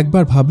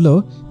 একবার ভাবল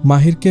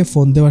মাহিরকে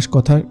ফোন দেওয়ার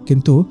কথা,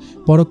 কিন্তু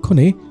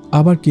পরক্ষণেই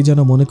আবার কি যেন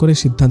মনে করে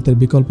সিদ্ধান্তের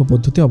বিকল্প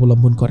পদ্ধতি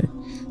অবলম্বন করে।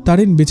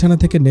 তারিন বিছানা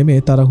থেকে নেমে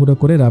তাড়াহুড়ো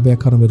করে রাবেয়া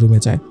খানমের রুমে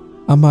যায়।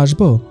 আম্মা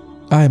আসবো?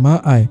 আয় মা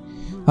আয়।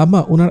 আম্মা,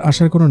 ওনার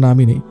আসার কোনো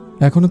নামই নেই,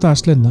 এখনো তো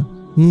আসলেন না।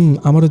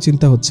 আমারও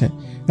চিন্তা হচ্ছে,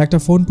 একটা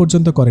ফোন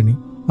পর্যন্ত করেনি।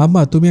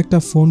 আম্মা, তুমি একটা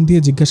ফোন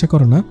দিয়ে জিজ্ঞাসা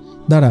করো না।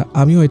 দাঁড়া,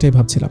 আমিও এটাই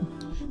ভাবছিলাম।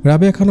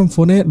 রাবেয়া খানম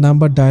ফোনে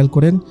নাম্বার ডায়াল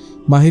করেন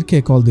মাহিরকে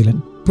কল দিলেন।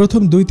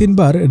 প্রথম 2-3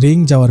 বার রিং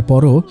যাওয়ার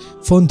পরও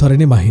ফোন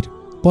ধরেনি মাহির।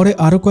 পরে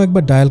আরও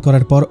কয়েকবার ডায়াল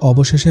করার পর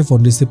অবশেষে ফোন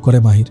রিসিভ করে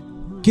মাহির।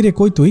 কিরে,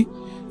 কই তুই?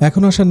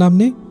 এখনো আসার নাম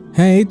নেই?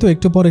 হ্যাঁ, এই তো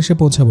একটু পর এসে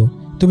পৌঁছাবো,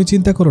 তুমি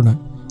চিন্তা করো না।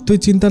 তুই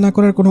চিন্তা না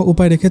করার কোনো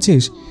উপায়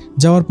রেখেছিস?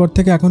 যাওয়ার পর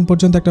থেকে এখন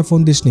পর্যন্ত একটা ফোন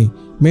দিসনি।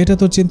 মেয়েটা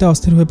তোর চিন্তা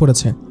অস্থির হয়ে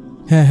পড়েছে।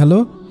 হ্যাঁ হ্যালো,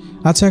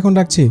 আচ্ছা এখন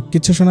রাখছি,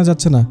 কিচ্ছু শোনা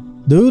যাচ্ছে না।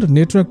 দূর,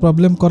 নেটওয়ার্ক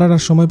প্রবলেম করার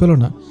আর সময় পেল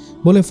না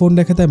বলে ফোন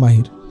রেখে দেয়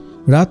মাহির।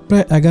 রাত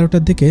প্রায়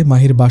 11টার দিকে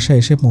মাহির বাসায়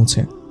এসে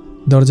পৌঁছে।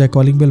 দরজায়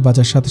কলিং বেল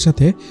বাজার সাথে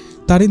সাথে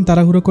তারিন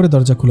তাড়াহুড়ো করে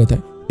দরজা খুলে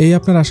দেয়। এই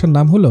আপনার আসার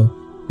নাম হলো?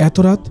 এত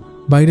রাত,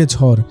 বাইরে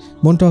ঝড়,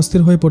 মনটা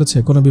অস্থির হয়ে পড়েছে,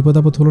 কোনো বিপদ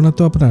আপদ হলো না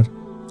তো আপনার?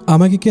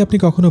 আমাকে কি আপনি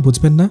কখনো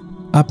বুঝবেন না?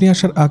 আপনি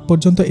আসার আগ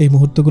পর্যন্ত এই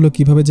মুহূর্তগুলো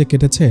কিভাবে যে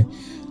কেটেছে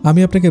আমি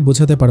আপনাকে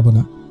বোঝাতে পারবো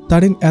না।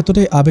 তারিন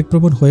এতটাই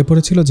আবেগপ্রবণ হয়ে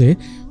পড়েছিল যে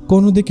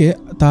কোনো দিকে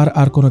তার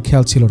আর কোনো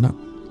খেয়াল ছিল না।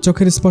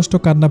 চোখের স্পষ্ট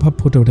কান্নাভাব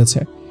ফুটে উঠেছে।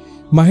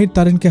 মাহির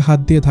তারিনকে হাত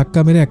দিয়ে ধাক্কা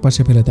মেরে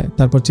একপাশে ফেলে দেয়।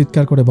 তারপর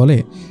চিৎকার করে বলে,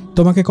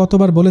 তোমাকে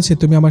কতবার বলেছি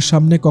তুমি আমার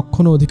সামনে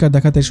কখনো অধিকার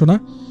দেখাতে এসো না।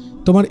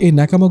 তোমার এই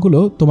ন্যাকামোগুলো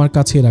তোমার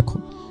কাছেই রাখো।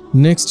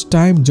 নেক্সট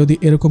টাইম যদি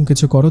এরকম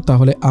কিছু করো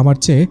তাহলে আমার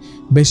চেয়ে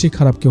বেশি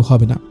খারাপ কেউ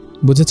হবে না,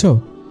 বুঝেছ?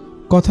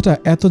 কথাটা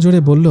এত জোরে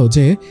বলল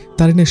যে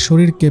তারিনের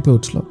শরীর কেঁপে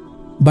উঠল।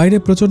 বাইরে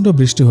প্রচণ্ড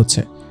বৃষ্টি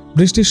হচ্ছে।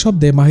 বৃষ্টির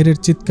শব্দে মাহিরের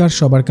চিৎকার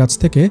সবার কাছ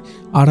থেকে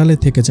আড়ালে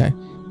থেকে যায়।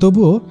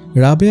 তবুও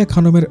রাবেয়া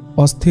খানমের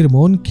অস্থির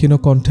মন ক্ষীণ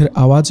কণ্ঠের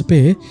আওয়াজ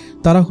পেয়ে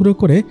তাড়াহুড়ো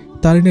করে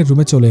তারিনের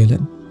রুমে চলে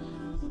এলেন।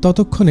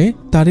 ততক্ষণে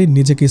তারিন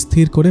নিজেকে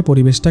স্থির করে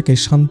পরিবেশটাকে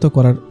শান্ত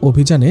করার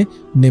অভিযানে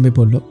নেমে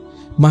পড়ল।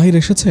 মাহির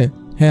এসেছে?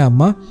 হ্যাঁ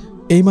আম্মা,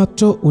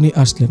 এইমাত্র উনি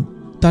আসলেন।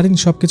 তারিন,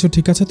 সবকিছু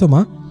ঠিক আছে তো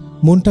মা?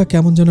 মনটা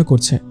কেমন যেন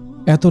করছে।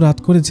 এত রাত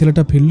করে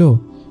ছেলেটা ফিরল,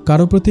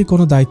 কারো প্রতি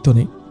কোনো দায়িত্ব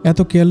নেই, এত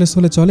কেয়ারলেস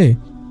হলে চলে?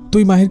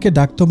 তুই মাহিরকে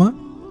ডাকতো মা।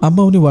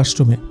 আম্মা, উনি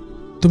ওয়াশরুমে।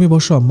 তুমি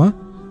বসো আম্মা।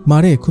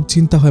 মারে, খুব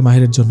চিন্তা হয়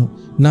মাহিরের জন্য,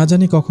 না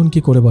জানি কখন কি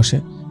করে বসে।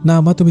 না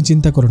মা, তুমি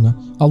চিন্তা করো না,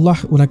 আল্লাহ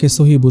ওনাকে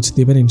সহি বুঝ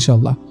দিবেন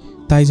ইনশাল্লাহ।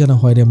 তাই যেন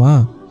হয় রে মা।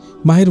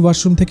 মাহির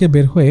ওয়াশরুম থেকে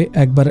বের হয়ে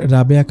একবার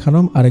রাবেয়া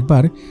খানম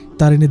আরেকবার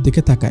তারিনের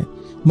দিকে তাকায়।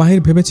 মাহির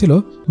ভেবেছিল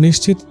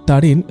নিশ্চিত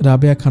তারিন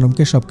রাবেয়া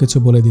খানমকে সবকিছু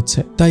বলে দিচ্ছে,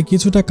 তাই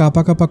কিছুটা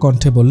কাঁপা কাঁপা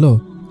কণ্ঠে বলল,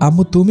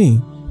 আম্মু তুমি?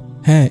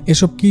 হ্যাঁ,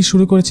 এসব কি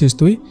শুরু করেছিস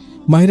তুই?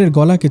 মাহিরের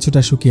গলা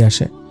কিছুটা শুকিয়ে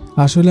আসে।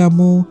 আসলে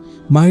আম্মু,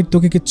 মাহির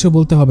তোকে কিচ্ছু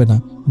বলতে হবে না,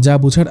 যা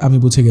বুঝার আমি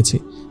বুঝে গেছি।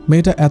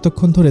 মেয়েটা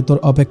এতক্ষণ ধরে তোর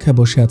অপেক্ষায়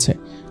বসে আছে।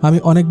 আমি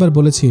অনেকবার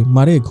বলেছি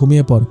মারে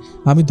ঘুমিয়ে পড়,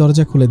 আমি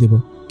দরজা খুলে দিব,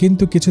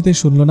 কিন্তু কিছুতেই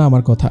শুনলো না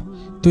আমার কথা।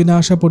 তুই না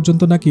আসা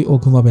পর্যন্ত নাকি ও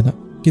ঘুমাবে না।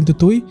 কিন্তু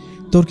তুই,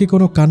 তোর কি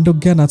কোনো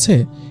কাণ্ডজ্ঞান আছে?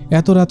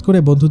 এত রাত করে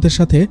বন্ধুদের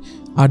সাথে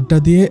আড্ডা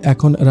দিয়ে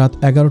এখন রাত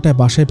 11টায়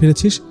বাসায়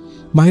ফিরেছিস?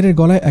 মাহিরের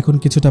গলায় এখন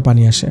কিছুটা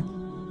পানি আসে।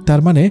 তার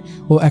মানে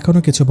ও এখনো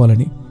কিছু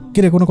বলেনি।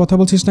 কিরে, কোনো কথা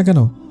বলছিস না কেন?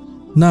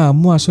 না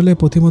আম্মু, আসলে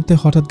পথিমধ্যে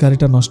হঠাৎ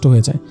গাড়িটা নষ্ট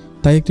হয়ে যায়,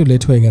 তাই একটু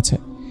লেট হয়ে গেছে।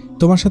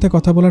 তোমার সাথে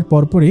কথা বলার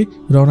পরপরই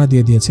রওনা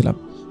দিয়ে দিয়েছিলাম,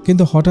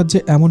 কিন্তু হঠাৎ যে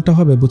এমনটা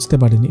হবে বুঝতে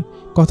পারিনি।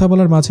 কথা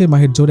বলার মাঝে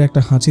মাহির জোরে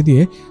একটা হাঁচি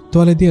দিয়ে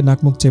তোয়ালে দিয়ে নাক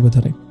মুখ চেপে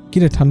ধরে।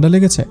 কিরে, ঠান্ডা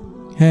লেগেছে?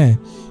 হ্যাঁ,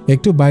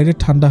 একটু বাইরের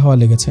ঠান্ডা হাওয়া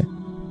লেগেছে।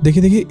 দেখি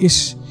দেখি, ইস,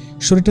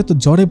 শরীরটা তো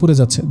জ্বরে পড়ে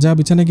যাচ্ছে। যা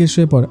বিছানায় গিয়ে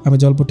শুয়ে পড়, আমি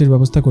জলপট্টির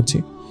ব্যবস্থা করছি।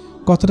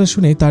 কথাটা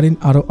শুনেই তারিন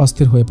আরও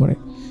অস্থির হয়ে পড়ে।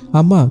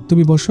 আম্মা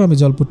তুমি বসো, আমি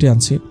জলপট্টি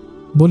আনছি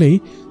বলেই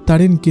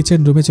তারিন কিচেন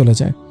রুমে চলে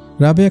যায়।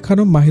 রাবেয়া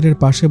খানম মাহিরের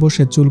পাশে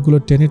বসে চুলগুলো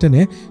টেনে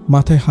টেনে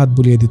মাথায় হাত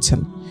বুলিয়ে দিচ্ছেন।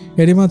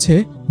 এরই মাঝে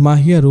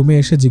মাহিয়া রুমে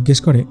এসে জিজ্ঞেস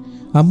করে,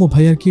 আম্মু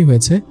ভাইয়ার কি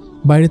হয়েছে?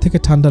 বাইরে থেকে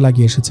ঠান্ডা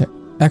লাগিয়ে এসেছে,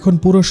 এখন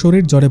পুরো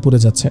শরীর জ্বরে পড়ে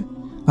যাচ্ছে।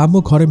 আম্মু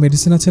ঘরে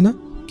মেডিসিন আছে না?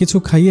 কিছু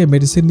খাইয়ে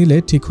মেডিসিন নিলে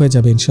ঠিক হয়ে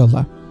যাবে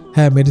ইনশাল্লাহ।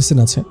 হ্যাঁ মেডিসিন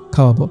আছে,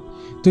 খাওয়াবো।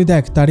 তুই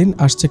দেখ তারিন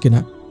আসছে কিনা।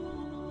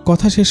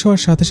 কথা শেষ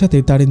হওয়ার সাথে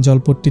সাথেই তারিন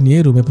জলপট্টি নিয়ে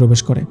রুমে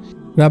প্রবেশ করে।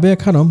 রাবেয়া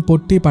খানম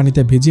পট্টি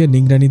পানিতে ভিজিয়ে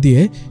নিংড়ানি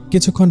দিয়ে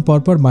কিছুক্ষণ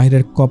পরপর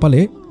মাহিরের কপালে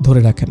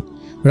ধরে রাখেন।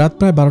 রাত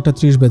প্রায়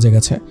 12:30 বেজে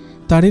গেছে।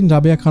 তারিন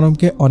রাবেয়া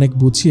খানমকে অনেক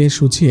বুঝিয়ে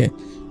সুঝিয়ে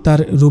তার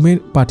রুমে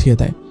পাঠিয়ে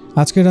দেয়।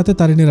 আজকের রাতে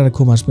তারিনের আর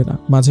ঘুম আসবে না।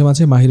 মাঝে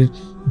মাঝে মাহিরের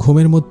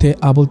ঘুমের মধ্যে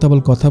আবল তাবল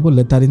কথা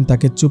বললে তারিন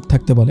তাকে চুপ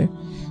থাকতে বলে।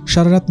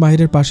 সারা রাত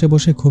মাহিরের পাশে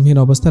বসে ঘুমহীন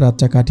অবস্থা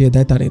রাতটা কাটিয়ে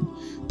দেয় তারিন।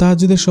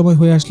 তাহাজ্জুদের সময়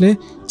হয়ে আসলে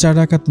 4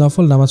 রাকাত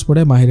নফল নামাজ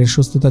পড়ে মাহিরের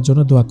সুস্থতার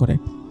জন্য দোয়া করে।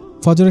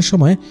 ফজরের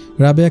সময়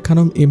রাবেয়া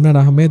খানম ইমরান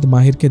আহমেদ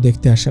মাহিরকে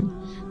দেখতে আসেন।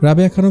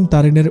 রাবেয়া খানম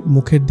তারিনের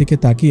মুখের দিকে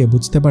তাকিয়ে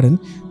বুঝতে পারেন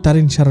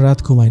তারিন সারা রাত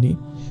ঘুমায়নি।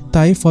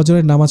 তাই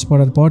ফজরের নামাজ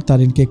পড়ার পর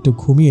তারিনকে একটু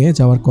ঘুমিয়ে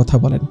যাওয়ার কথা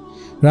বলেন।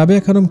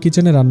 রাবেয়া খানম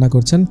কিচেনে রান্না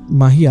করছেন।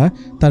 মাহিয়া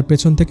তার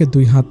পেছন থেকে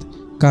 2 হাত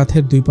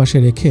কাঁধের 2 পাশে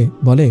রেখে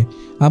বলে,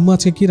 আম্মু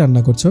আজকে কি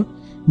রান্না করছো?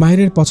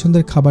 মাহিরের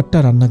পছন্দের খাবারটা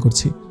রান্না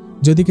করছি,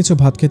 যদি কিছু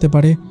ভাত খেতে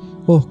পারে।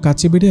 ওহ,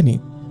 কাচ্চি বিরিয়ানি।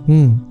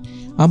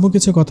 আম্মু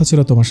কিছু কথা ছিল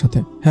তোমার সাথে।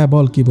 হ্যাঁ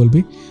বল, কি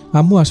বলবি?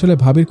 আম্মু আসলে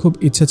ভাবির খুব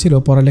ইচ্ছা ছিল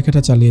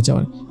পড়ালেখাটা চালিয়ে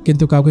যাওয়ার,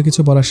 কিন্তু কাউকে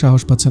কিছু বলার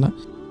সাহস পাচ্ছে না।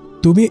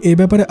 তুমি এই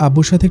ব্যাপারে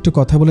আব্বুর সাথে একটু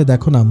কথা বলে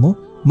দেখো না আম্মু।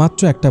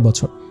 মাত্র 1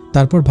 বছর,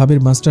 তারপর ভাবির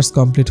মাস্টার্স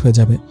কমপ্লিট হয়ে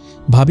যাবে।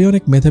 ভাবি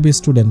অনেক মেধাবী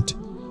স্টুডেন্ট।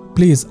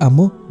 প্লিজ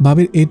আম্মু,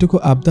 ভাবির এইটুকু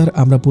আবদার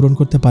আমরা পূরণ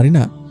করতে পারি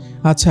না?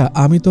 আচ্ছা,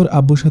 আমি তোর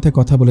আব্বুর সাথে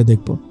কথা বলে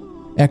দেখব।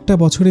 1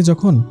 বছরই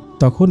যখন,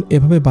 তখন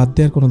এভাবে বাদ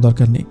দেওয়ার কোনো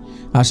দরকার নেই।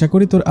 আশা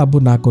করি তোর আব্বু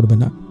না করবে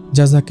না।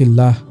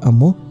 জাজাকিল্লাহ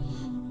আম্মু।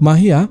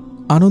 মাহিয়া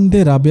আনন্দে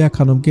রাবেয়া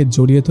খানমকে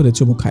জড়িয়ে ধরে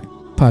চুমু খায়।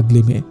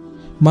 পাগলি মেয়ে।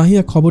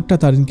 মাহিয়া খবরটা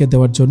তারিনকে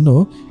দেওয়ার জন্য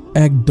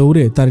এক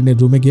দৌড়ে তারিনের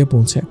রুমে গিয়ে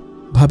পৌঁছে।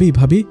 ভাবি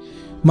ভাবি।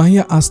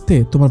 মাহিয়া আসতে,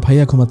 তোমার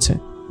ভাইয়া ঘুমাচ্ছে।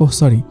 ওহ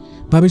সরি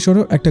ভাবি,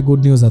 শোনো, একটা গুড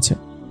নিউজ আছে।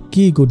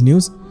 কি গুড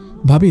নিউজ?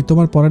 ভাবি,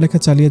 তোমার পড়ালেখা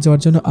চালিয়ে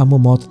যাওয়ার জন্য আম্মু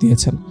মত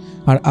দিয়েছেন,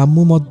 আর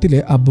আম্মু মত দিলে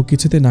আব্বু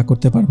কিছুতে না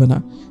করতে পারবে না।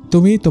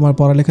 তুমি তোমার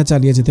পড়ালেখা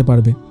চালিয়ে যেতে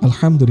পারবে।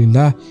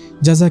 আলহামদুলিল্লাহ,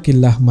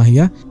 জাজাকিল্লাহ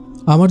মাহিয়া,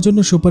 আমার জন্য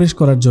সুপারিশ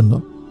করার জন্য।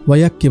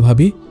 ওয়াইয়াক কি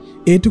ভাবি,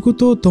 এটুকু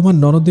তো তোমার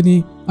ননদিনী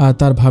আর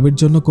তার ভাবির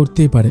জন্য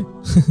করতেই পারে।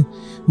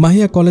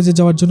 মাহিয়া কলেজে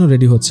যাওয়ার জন্য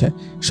রেডি হচ্ছে।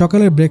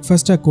 সকালের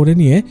ব্রেকফাস্টটা করে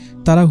নিয়ে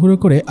তাড়াহুড়ো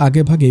করে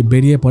আগে ভাগে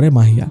বেরিয়ে পড়ে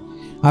মাহিয়া।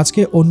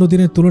 আজকে অন্য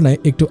দিনের তুলনায়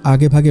একটু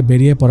আগে ভাগে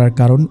বেরিয়ে পড়ার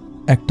কারণ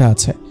একটা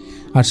আছে,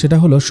 আর সেটা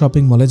হলো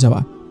শপিং মলে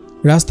যাওয়া।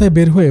 রাস্তায়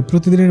বের হয়ে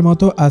প্রতিদিনের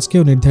মতো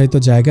আজকেও নির্ধারিত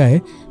জায়গায়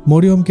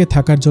মরিয়মকে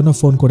থাকার জন্য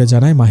ফোন করে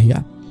জানায় মাহিয়া।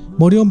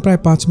 মরিয়ম প্রায়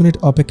 5 মিনিট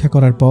অপেক্ষা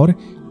করার পর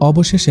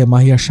অবশেষে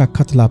মাহিয়ার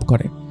সাক্ষাৎ লাভ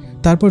করে।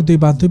 তারপর 2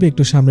 বান্ধবী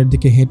একটু সামনের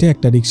দিকে হেঁটে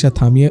একটা রিক্সা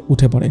থামিয়ে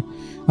উঠে পড়ে।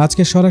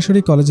 আজকে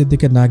সরাসরি কলেজের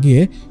দিকে না গিয়ে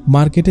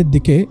মার্কেটের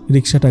দিকে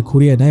রিক্সাটা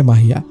ঘুরিয়ে নেয়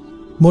মাহিয়া।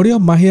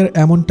 মরিয়ম মাহিয়ার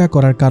এমনটা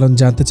করার কারণ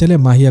জানতে চাইলে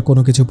মাহিয়া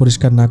কোনো কিছু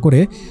পরিষ্কার না করে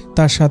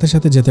তার সাথে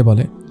সাথে যেতে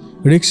বলে।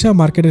 রিক্সা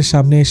মার্কেটের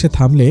সামনে এসে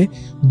থামলে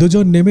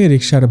দুজন নেমে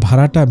রিক্সার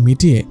ভাড়াটা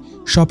মিটিয়ে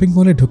শপিং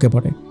মলে ঢুকে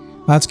পড়ে।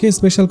 আজকে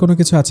স্পেশাল কোনো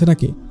কিছু আছে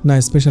নাকি? না,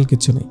 স্পেশাল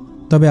কিছু নেই,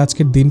 তবে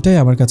আজকের দিনটাই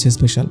আমার কাছে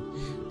স্পেশাল।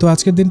 তো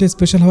আজকের দিনটা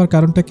স্পেশাল হওয়ার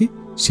কারণটা কি,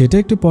 সেটা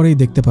একটু পরেই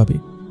দেখতে পাবি।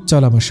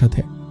 চল আমার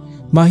সাথে।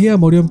 মাহিয়া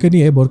মরিয়মকে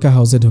নিয়ে বোরকা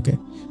হাউসে ঢোকে।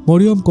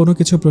 মরিয়ম কোনো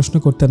কিছু প্রশ্ন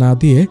করতে না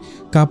দিয়ে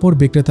কাপড়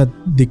বিক্রেতার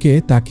দিকে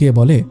তাকিয়ে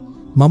বলে,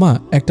 মামা,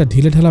 একটা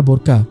ঢিলেঢালা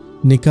বোরকা,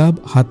 নিকাব,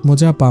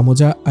 হাতমোজা,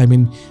 পামোজা,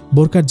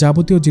 বোরকার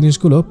যাবতীয়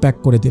জিনিসগুলো প্যাক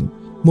করে দিন।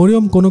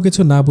 মরিয়ম কোনো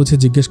কিছু না বুঝে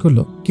জিজ্ঞেস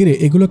করলো, কিরে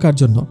এগুলো কার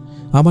জন্য?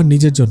 আমার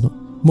নিজের জন্য।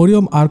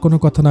 মরিয়ম আর কোনো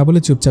কথা না বলে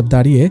চুপচাপ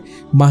দাঁড়িয়ে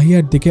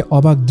মাহিয়ার দিকে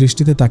অবাক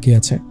দৃষ্টিতে তাকিয়ে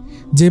আছে।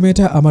 যে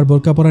মেয়েটা আমার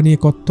বোরকা পরা নিয়ে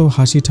কত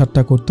হাসি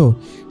ঠাট্টা করত,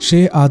 সে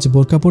আজ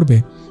বোরকা পরবে?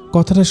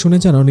 কথাটা শুনে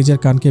যেন নিজের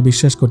কানকে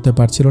বিশ্বাস করতে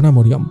পারছিল না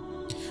মরিয়ম।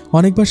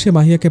 অনেকবার সে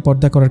মাহিয়াকে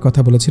পর্দা করার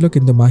কথা বলেছিল,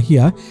 কিন্তু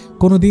মাহিয়া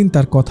কোনোদিন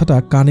তার কথাটা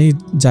কানেই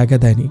জায়গা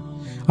দেয়নি।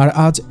 আর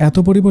আজ এত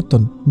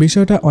পরিবর্তন,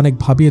 বিষয়টা অনেক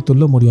ভাবিয়ে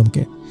তুলল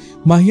মরিয়মকে।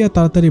 মাহিয়া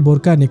তাড়াতাড়ি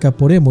বোরকা নিকাব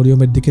পরে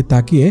মরিয়মের দিকে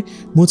তাকিয়ে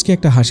মুচকে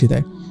একটা হাসি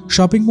দেয়।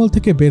 শপিং মল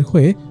থেকে বের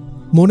হয়ে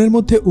মনের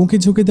মধ্যে উঁকি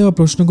ঝুঁকি দেওয়া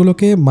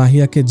প্রশ্নগুলোকে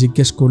মাহিয়াকে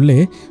জিজ্ঞেস করলে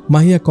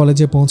মাহিয়া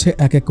কলেজে পৌঁছে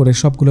এক এক করে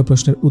সবগুলো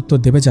প্রশ্নের উত্তর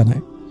দেবে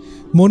জানায়।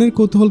 মনের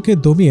কৌতূহলকে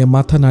দমিয়ে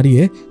মাথা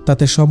নাড়িয়ে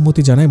তাতে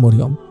সম্মতি জানায়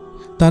মরিয়ম।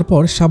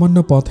 তারপর সামান্য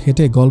পথ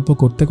হেঁটে গল্প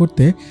করতে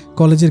করতে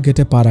কলেজের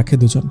গেটে পা রাখে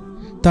দুজন।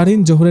 তারিন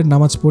জোহরের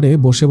নামাজ পড়ে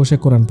বসে বসে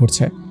কোরআন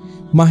পড়ছে।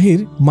 মাহির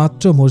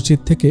মাত্র মসজিদ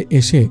থেকে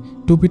এসে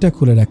টুপিটা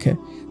খুলে রাখে।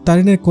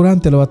 তারিনের কোরআন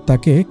তেলাওয়াত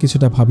তাকে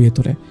কিছুটা ভাবিয়ে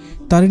তোলে।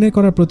 তারিনের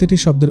করা প্রতিটি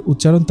শব্দের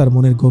উচ্চারণ তার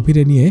মনের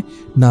গভীরে নিয়ে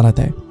নাড়া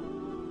দেয়।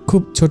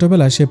 খুব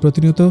ছোটবেলায় সে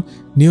প্রতিনিয়ত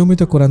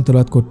নিয়মিত কোরআন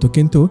তেলাওয়াত করত,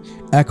 কিন্তু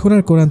এখন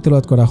আর কোরআন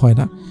তেলাওয়াত করা হয়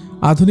না।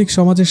 আধুনিক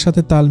সমাজের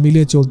সাথে তাল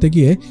মিলিয়ে চলতে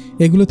গিয়ে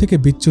এগুলো থেকে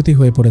বিচ্যুতি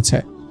হয়ে পড়েছে।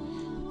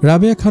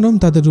 রাবেয়া খানম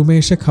তাদের রুমে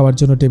এসে খাওয়ার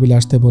জন্য টেবিলে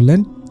আসতে বললেন।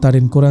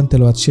 তারিন কোরআন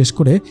তেলাওয়াত শেষ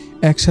করে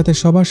একসাথে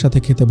সবার সাথে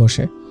খেতে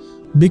বসে।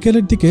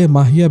 বিকেলের দিকে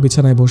মাহিয়া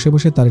বিছানায় বসে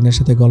বসে তারিনের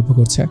সাথে গল্প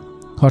করছে।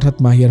 হঠাৎ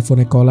মাহিয়ার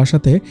ফোনে কল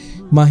আসাতে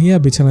মাহিয়া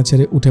বিছানা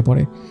ছেড়ে উঠে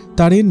পড়ে।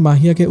 তারিন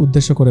মাহিয়াকে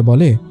উদ্দেশ্য করে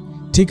বলে,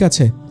 ঠিক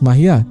আছে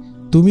মাহিয়া,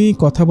 তুমি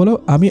কথা বলো,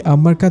 আমি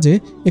আম্মার কাজে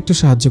একটু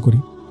সাহায্য করি।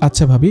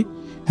 আচ্ছা ভাবি।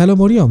 হ্যালো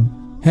মরিয়ম।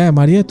 হ্যাঁ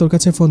মারিয়া, তোর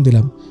কাছে ফোন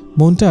দিলাম।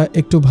 মনটা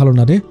একটু ভালো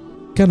না রে।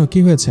 কেন, কি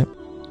হয়েছে?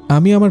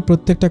 আমি আমার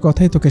প্রত্যেকটা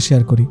কথাই তোকে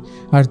শেয়ার করি,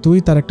 আর তুই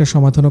তার একটা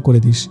সমাধানও করে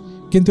দিস।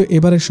 কিন্তু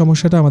এবারের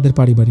সমস্যাটা আমাদের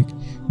পারিবারিক।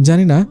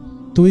 জানি না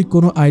তুই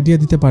কোনো আইডিয়া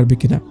দিতে পারবি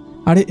কিনা।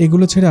 আরে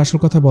এগুলো ছেড়ে আসল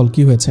কথা বল,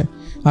 কি হয়েছে?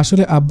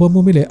 আসলে আব্বু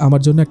আম্মু মিলে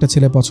আমার জন্য একটা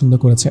ছেলে পছন্দ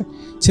করেছে।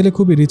 ছেলে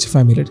খুবই রিচ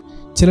ফ্যামিলির।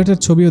 ছেলেটার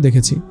ছবিও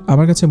দেখেছি,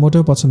 আমার কাছে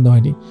মোটেও পছন্দ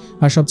হয়নি।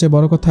 আর সবচেয়ে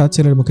বড় কথা,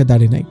 ছেলের মুখে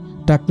দাড়ি নাই,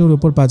 টাকনুর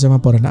উপর পাজামা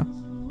পরে না।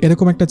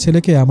 এরকম একটা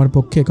ছেলেকে আমার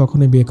পক্ষে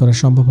কখনোই বিয়ে করা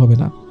সম্ভব হবে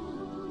না।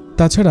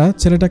 তাছাড়া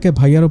ছেলেটাকে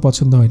ভাইয়ারও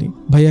পছন্দ হয়নি।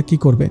 ভাইয়া কি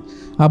করবে?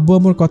 আব্বু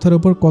আম্মুর কথার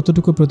উপর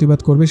কতটুকু প্রতিবাদ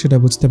করবে সেটা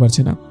বুঝতে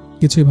পারছি না।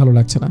 কিছুই ভালো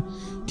লাগছে না।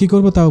 কি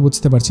করব তাও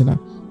বুঝতে পারছি না।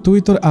 তুই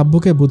তোর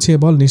আব্বুকে বুঝিয়ে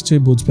বল,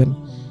 নিশ্চয়ই বুঝবেন।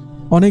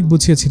 অনেক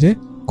বুঝিয়েছি রে,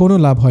 কোনো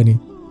লাভ হয়নি।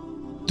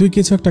 তুই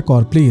কিছু একটা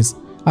কর প্লিজ।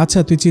 আচ্ছা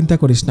তুই চিন্তা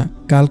করিস না,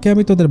 কালকে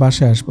আমি তোদের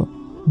বাসায় আসব,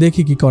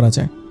 দেখি কি করা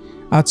যায়।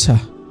 আচ্ছা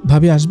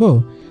ভাবি, আসবো?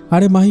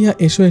 আরে মাহিয়া,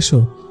 এসো এসো।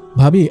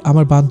 ভাবি,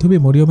 আমার বান্ধবী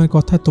মরিয়মের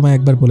কথা তোমায়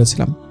একবার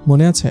বলেছিলাম,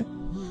 মনে আছে?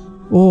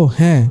 ও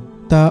হ্যাঁ,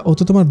 তা ও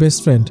তো তোমার বেস্ট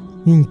ফ্রেন্ড।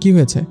 কি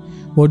হয়েছে?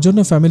 ওর জন্য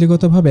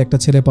ফ্যামিলিগতভাবে একটা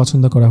ছেলে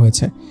পছন্দ করা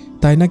হয়েছে,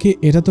 তাই নাকি?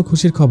 এটা তো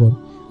খুশির খবর।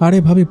 আরে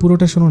ভাবি,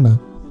 পুরোটা শোনো না।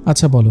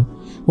 আচ্ছা বলো।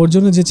 ওর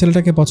জন্য যে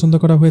ছেলেটাকে পছন্দ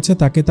করা হয়েছে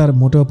তাকে তার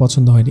মোটেও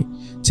পছন্দ হয়নি।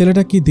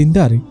 ছেলেটা কি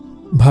দিনদার?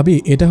 ভাবি,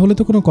 এটা হলে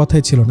তো কোনো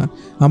কথাই ছিল না।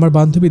 আমার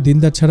বান্ধবী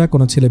দিনদার ছাড়া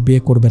কোনো ছেলে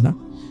বিয়ে করবে না।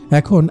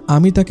 এখন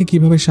আমি তাকে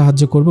কিভাবে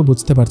সাহায্য করব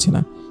বুঝতে পারছি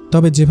না।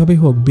 তবে যেভাবেই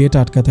হোক বিয়েটা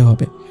আটকাতে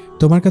হবে।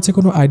 তোমার কাছে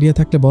কোনো আইডিয়া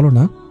থাকলে বলো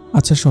না।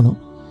 আচ্ছা শোনো।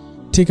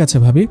 ঠিক আছে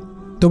ভাবি,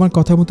 তোমার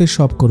কথা মতোই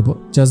সব করব।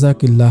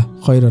 জাজাকিল্লাহ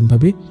খয়রান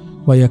ভাবি,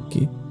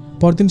 ওয়াক্কি।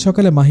 পরদিন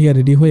সকালে মাহিয়া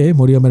রেডি হয়ে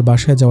মরিয়মের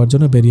বাসায় যাওয়ার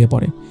জন্য বেরিয়ে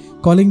পড়ে।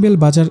 কলিং বেল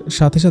বাজার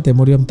সাথে সাথে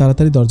মরিয়ম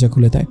তাড়াতাড়ি দরজা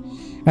খুলে দেয়।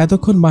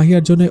 এতক্ষণ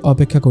মাহিয়ার জন্য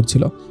অপেক্ষা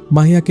করছিল।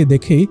 মাহিয়াকে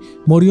দেখেই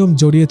মরিয়ম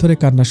জড়িয়ে ধরে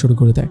কান্না শুরু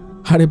করে দেয়।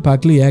 আরে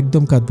পাগলি,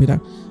 একদম কাঁদবি না।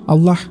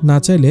 আল্লাহ না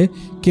চাইলে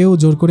কেউ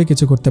জোর করে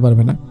কিছু করতে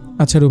পারবে না।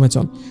 আচ্ছা রুমে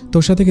চল,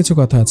 তোর সাথে কিছু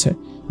কথা আছে।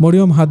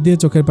 মরিয়ম হাত দিয়ে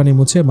চোখের পানি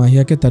মুছে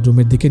মাহিয়াকে তার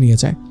রুমের দিকে নিয়ে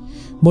যায়।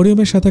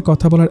 মরিয়মের সাথে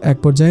কথা বলার এক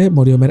পর্যায়ে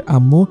মরিয়মের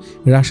আম্মু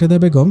রাশেদা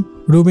বেগম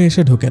রুমে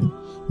এসে ঢোকেন।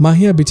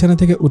 মাহিয়া বিছানা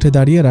থেকে উঠে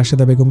দাঁড়িয়ে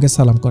রাশেদা বেগমকে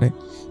সালাম করে।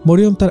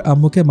 মরিয়ম তার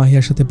আম্মুকে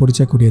মাহিয়ার সাথে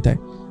পরিচয় করিয়ে দেয়।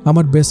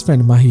 আমার বেস্ট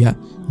ফ্রেন্ড মাহিয়া,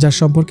 যার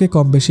সম্পর্কে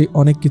কম বেশি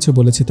অনেক কিছু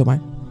বলেছি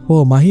তোমায়। ও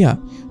মাহিয়া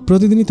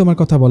প্রতিদিনই তোমার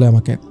কথা বলে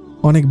আমাকে।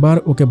 অনেকবার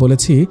ওকে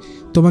বলেছি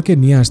তোমাকে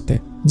নিয়ে আসতে।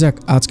 যাক,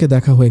 আজকে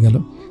দেখা হয়ে গেল।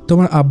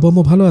 তোমার আব্বু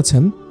আম্মু ভালো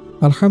আছেন?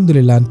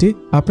 আলহামদুলিল্লাহ আন্টি,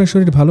 আপনার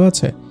শরীর ভালো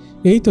আছে?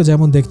 এই তো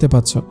যেমন দেখতে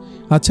পাচ্ছ।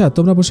 আচ্ছা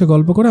তোমরা বসে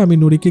গল্প করো, আমি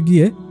নুরিকে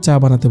গিয়ে চা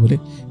বানাতে বলি।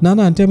 না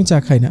না আন্টি, আমি চা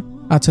খাই না।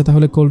 আচ্ছা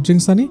তাহলে কোল্ড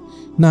ড্রিঙ্কস আনি?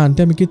 না আন্টি,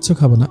 আমি কিচ্ছু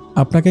খাবো না,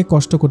 আপনাকে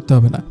কষ্ট করতে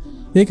হবে না।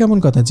 এই কেমন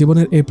কথা?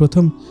 জীবনের এই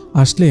প্রথম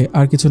আসলে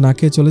আর কিছু না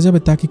খেয়ে চলে যাবে,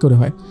 তা কি করে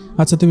হয়?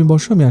 আচ্ছা তুমি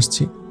বসো, আমি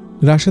আসছি।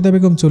 রাশেদা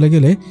বেগম চলে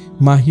গেলে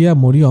মাহিয়া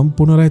মরিয়ম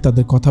পুনরায়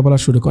তাদের কথা বলা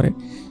শুরু করে।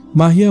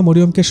 মাহিয়া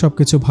মরিয়মকে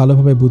সবকিছু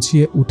ভালোভাবে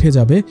বুঝিয়ে উঠে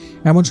যাবে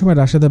এমন সময়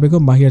রাশেদা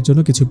বেগম মাহিয়ার জন্য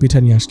কিছু পিঠা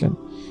নিয়ে আসলেন।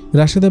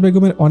 রাশেদা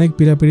বেগমের অনেক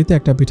পীড়াপিড়িতে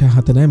একটা পিঠা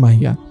হাতে নেয়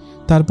মাহিয়া।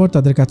 তারপর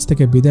তাদের কাছ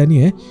থেকে বিদায়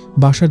নিয়ে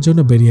বাসার জন্য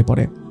বেরিয়ে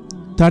পড়ে।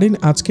 তারিন,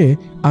 আজকে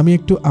আমি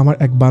একটু আমার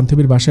এক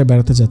বান্ধবীর বাসায়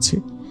বেড়াতে যাচ্ছি,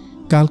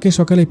 কালকে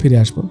সকালে ফিরে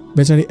আসব।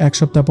 বেচারি 1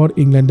 সপ্তাহ পর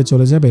ইংল্যান্ডে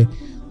চলে যাবে,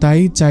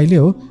 তাই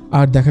চাইলেও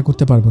আর দেখা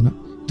করতে পারবো না।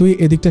 তুই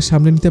এদিকটা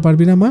সামলে নিতে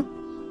পারবি না মা?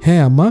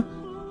 হ্যাঁ আম্মা,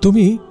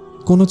 তুমি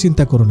কোনো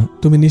চিন্তা করো না,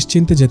 তুমি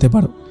নিশ্চিন্তে যেতে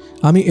পারো,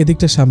 আমি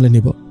এদিকটা সামলে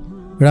নিব।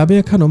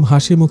 রাবেয়া খানম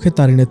হাসি মুখে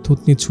তারিনের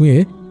থুতনি ছুঁয়ে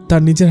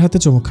তার নিজের হাতে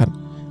চুমু খান।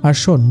 আর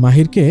শোন,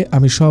 মাহিরকে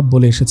আমি সব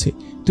বলে এসেছি,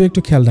 তুই একটু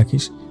খেয়াল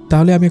রাখিস।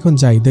 তাহলে আমি এখন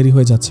যাই, দেরি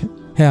হয়ে যাচ্ছে।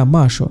 হ্যাঁ আম্মা,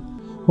 আসো।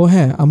 ও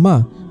হ্যাঁ আম্মা,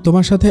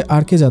 তোমার সাথে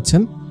আর কে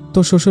যাচ্ছেন?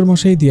 তোর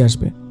শ্বশুরমশাই দিয়ে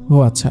আসবে। ও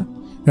আচ্ছা।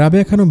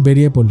 রাবেয়া খানম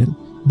বেরিয়ে পড়লেন।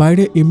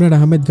 বাইরে ইমরান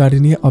আহমেদ গাড়ি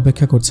নিয়ে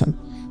অপেক্ষা করছেন।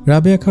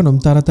 রাবেয়া খানম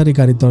তাড়াতাড়ি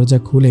গাড়ির দরজা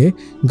খুলে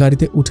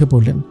গাড়িতে উঠে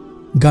পড়লেন।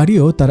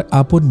 গাড়িও তার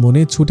আপন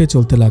মনে ছুটে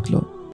চলতে লাগলো।